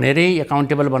हामीले भनेरै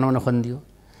एकाउन्टेबल बनाउन खोजिदियो,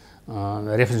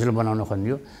 रेफरेन्सियल बनाउन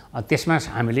खोजिदियो। त्यसमा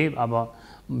हामीले अब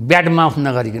ब्याड माउथ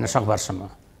नगरिकन सकभरसम्म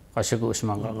कसैको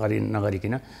उसमा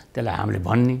नगरिकन त्यसलाई हामीले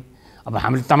भन्ने। अब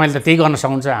हामीले तपाईँले त त्यही गर्न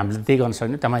सक्नुहुन्छ, हामीले त्यही गर्न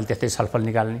सक्ने, तपाईँले त्यस्तै छलफल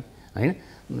निकाल्ने होइन,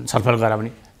 छलफल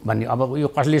गराउने, भन्ने अब यो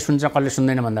कसले सुन्छ कसले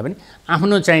सुन्दैन भन्दा पनि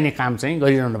आफ्नो चाहिने काम चाहिँ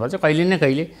गरिरहनुपर्छ। कहिले न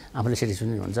कहिले आफूले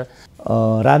सेटिस्फ्याक्सन हुन्छ।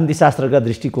 राजनीतिशास्त्रका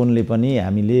दृष्टिकोणले पनि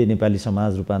हामीले नेपाली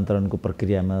समाज रूपान्तरणको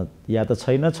प्रक्रियामा या त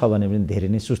छैन, छ भने पनि धेरै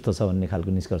नै सुस्त छ भन्ने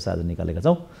खालको निष्कर्ष आज निकालेका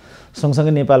छौँ।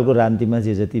 सँगसँगै नेपालको राजनीतिमा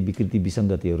जे जति विकृति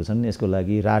विसङ्गतिहरू छन् यसको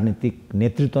लागि राजनीतिक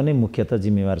नेतृत्व नै मुख्यतः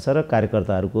जिम्मेवार छ र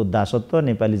कार्यकर्ताहरूको दासत्व,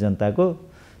 नेपाली जनताको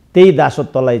त्यही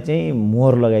दासत्वलाई चाहिँ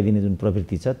मोहर लगाइदिने जुन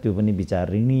प्रवृत्ति छ त्यो पनि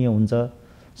विचारणीय हुन्छ।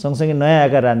 सँगसँगै नयाँ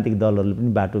आएका राजनीतिक दलहरूले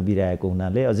पनि बाटो बिराएको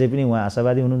हुनाले अझै पनि उहाँ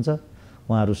आशावादी हुनुहुन्छ।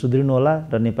 उहाँहरू सुध्रिनुहोला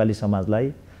र नेपाली समाजलाई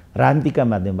राजनीतिका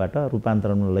माध्यमबाट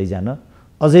रूपान्तरणमा लैजान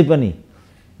अझै पनि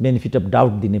बेनिफिट अफ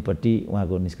डाउट दिनेपट्टि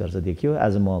उहाँको निष्कर्ष देखियो।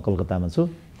 आज म कलकत्तामा छु,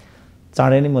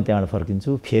 चाँडै नै म त्यहाँबाट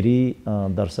फर्किन्छु। फेरि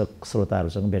दर्शक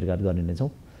श्रोताहरूसँग भेटघाट गर्ने नै छौँ।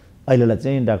 अहिलेलाई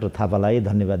चाहिँ डाक्टर थापालाई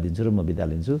धन्यवाद दिन्छु र म बिदा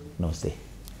लिन्छु। नमस्ते।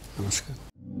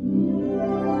 नमस्कार।